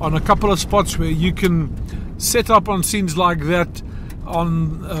on a couple of spots where you can set up on scenes like that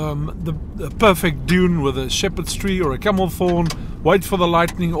on the perfect dune with a shepherd's tree or a camel thorn, wait for the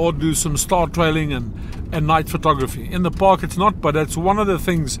lightning, or do some star trailing and night photography. In the park it's not, but it's one of the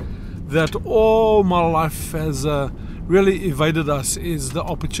things that all my life has really evaded us, is the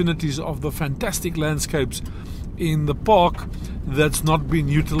opportunities of the fantastic landscapes in the park that's not been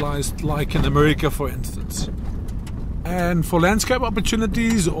utilized, like in America, for instance. And for landscape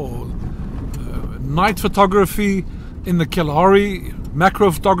opportunities or night photography in the Kalahari,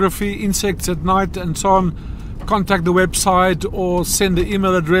 macro photography, insects at night and so on, contact the website or send the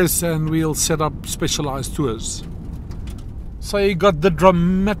email address and we'll set up specialized tours. So you got the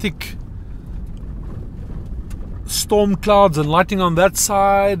dramatic storm clouds and lightning on that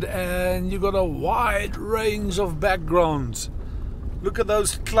side, and you got a wide range of backgrounds. Look at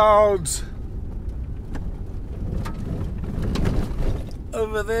those clouds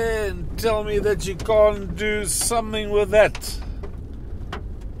over there, and tell me that you can't do something with that.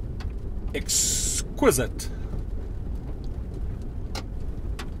 Exquisite.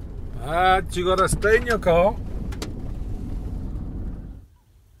 But you gotta stay in your car.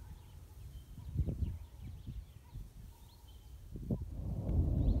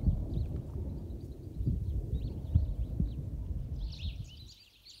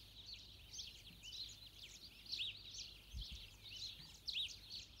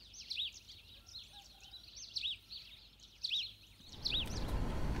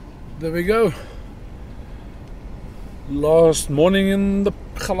 There we go. Last morning in the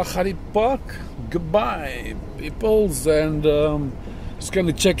Kgalagadi Park. Goodbye, peoples, and just going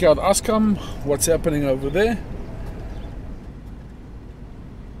to check out Auob, what's happening over there.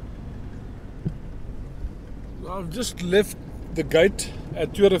 I've just left the gate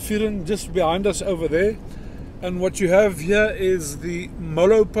at Turevieren, just behind us over there, and what you have here is the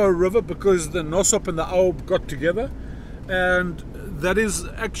Molopo River, because the Nossob and the Auob got together, and that is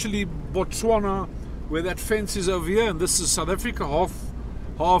actually Botswana, where that fence is over here, and this is South Africa.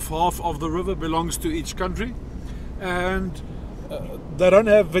 Half of the river belongs to each country, and they don't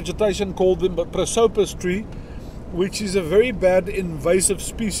have vegetation called the prosopis tree, which is a very bad invasive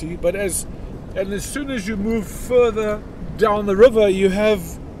species. But as soon as you move further down the river, you have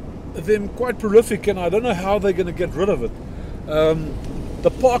them quite prolific, and I don't know how they're going to get rid of it.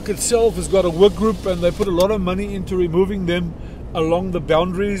 The park itself has got a work group, and they put a lot of money into removing them along the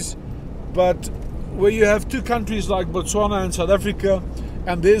boundaries. But where you have two countries like Botswana and South Africa,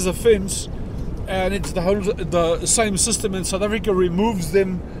 and there's a fence, and it's the same system, and South Africa removes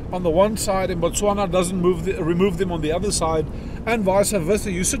them on the one side and Botswana doesn't remove them on the other side, and vice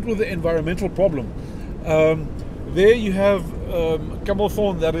versa, you sit with the environmental problem. There you have camel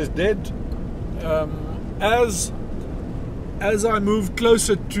thorn that is dead. As I move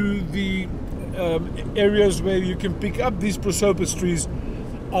closer to the areas where you can pick up these prosopis trees,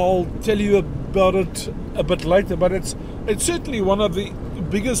 I'll tell you about it a bit later, but it's certainly one of the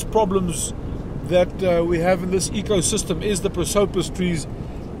biggest problems that we have in this ecosystem is the prosopis trees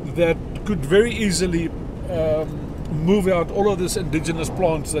that could very easily move out all of this indigenous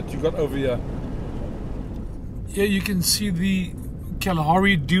plants that you got over here. Here you can see the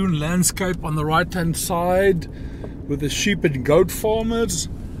Kalahari dune landscape on the right hand side with the sheep and goat farmers,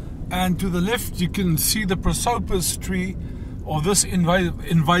 and to the left you can see the prosopis tree or this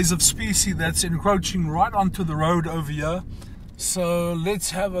invasive species that's encroaching right onto the road over here. So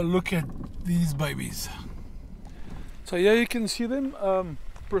let's have a look at these babies. So here you can see them,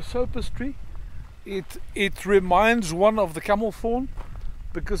 prosopis tree. It reminds one of the camel thorn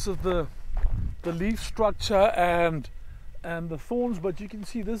because of the leaf structure and the thorns, but you can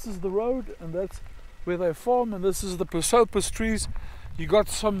see this is the road and that's where they farm, and this is the prosopis trees. You got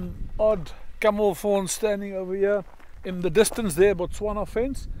some odd camel thorns standing over here in the distance there, Botswana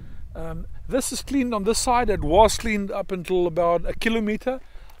fence. This is cleaned on this side. It was cleaned up until about 1 kilometer.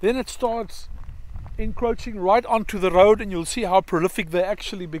 Then it starts encroaching right onto the road, and you'll see how prolific they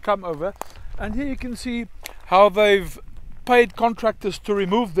actually become over. And here you can see how they've paid contractors to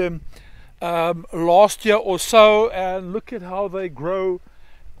remove them last year or so, and look at how they grow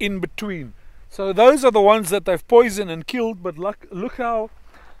in between. So those are the ones that they've poisoned and killed, but look how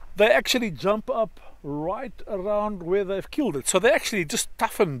they actually jump up right around where they've killed it. So they actually just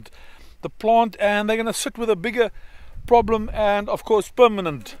toughened the plant, and they're going to sit with a bigger problem and of course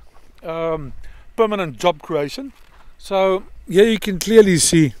permanent job creation. So here you can clearly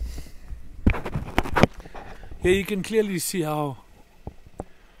see how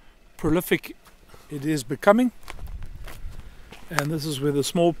prolific it is becoming. And this is where the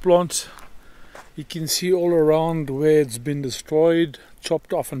small plants, you can see all around where it's been destroyed,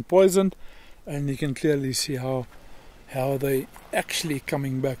 chopped off and poisoned, and you can clearly see how they actually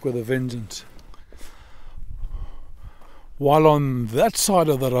coming back with a vengeance. While on that side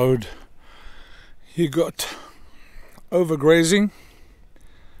of the road you got overgrazing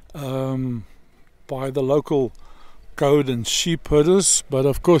by the local goat and sheep herders, but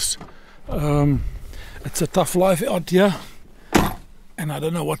of course it's a tough life out here, and I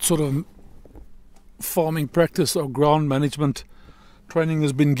don't know what sort of farming practice or ground management training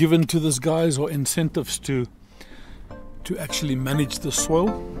has been given to these guys, or incentives to actually manage the soil.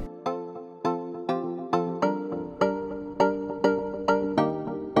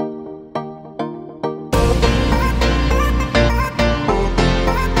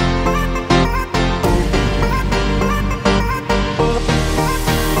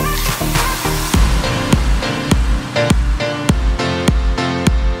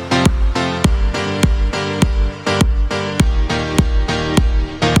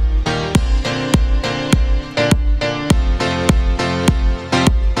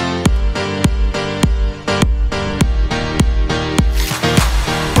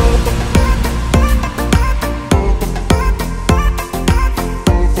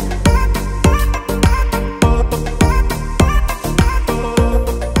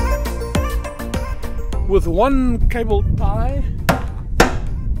 With one cable tie,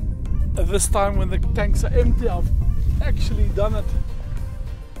 this time when the tanks are empty, I've actually done it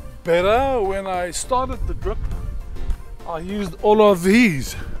better. When I started the drip, I used all of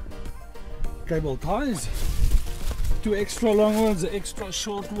these cable ties, 2 extra long ones, an extra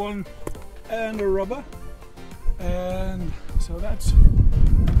short one, and a rubber. And so that's,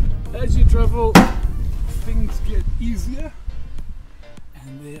 as you travel, things get easier,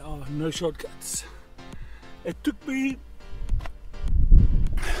 and there are no shortcuts. It took me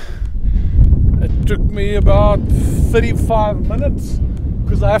about 35 minutes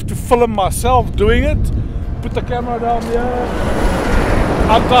because I have to film myself doing it. Put the camera down there,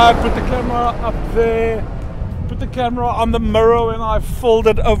 untie it, put the camera up there, put the camera on the mirror, and I fold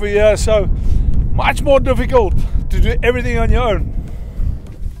it over here. So much more difficult to do everything on your own.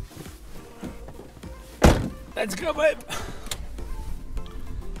 Let's go, babe.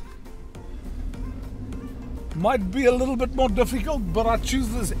 Might be a little bit more difficult, but I choose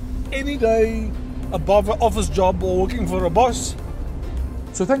this any day above an office job or working for a boss.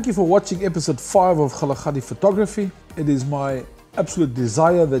 So thank you for watching episode 5 of Kgalagadi Photography. It is my absolute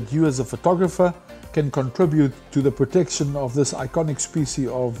desire that you as a photographer can contribute to the protection of this iconic species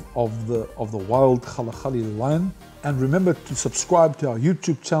of the wild Kgalagadi lion. And remember to subscribe to our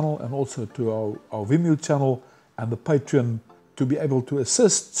YouTube channel and also to our Vimeo channel and the Patreon to be able to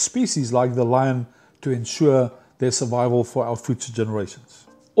assist species like the lion to ensure their survival for our future generations.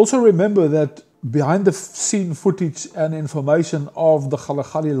 Also remember that behind the scene footage and information of the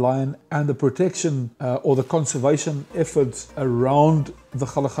Kgalagadi lion and the protection or the conservation efforts around the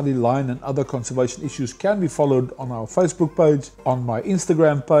Kgalagadi lion and other conservation issues can be followed on our Facebook page, on my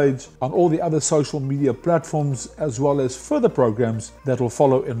Instagram page, on all the other social media platforms, as well as further programs that will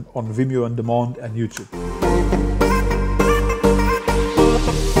follow on Vimeo on Demand and YouTube.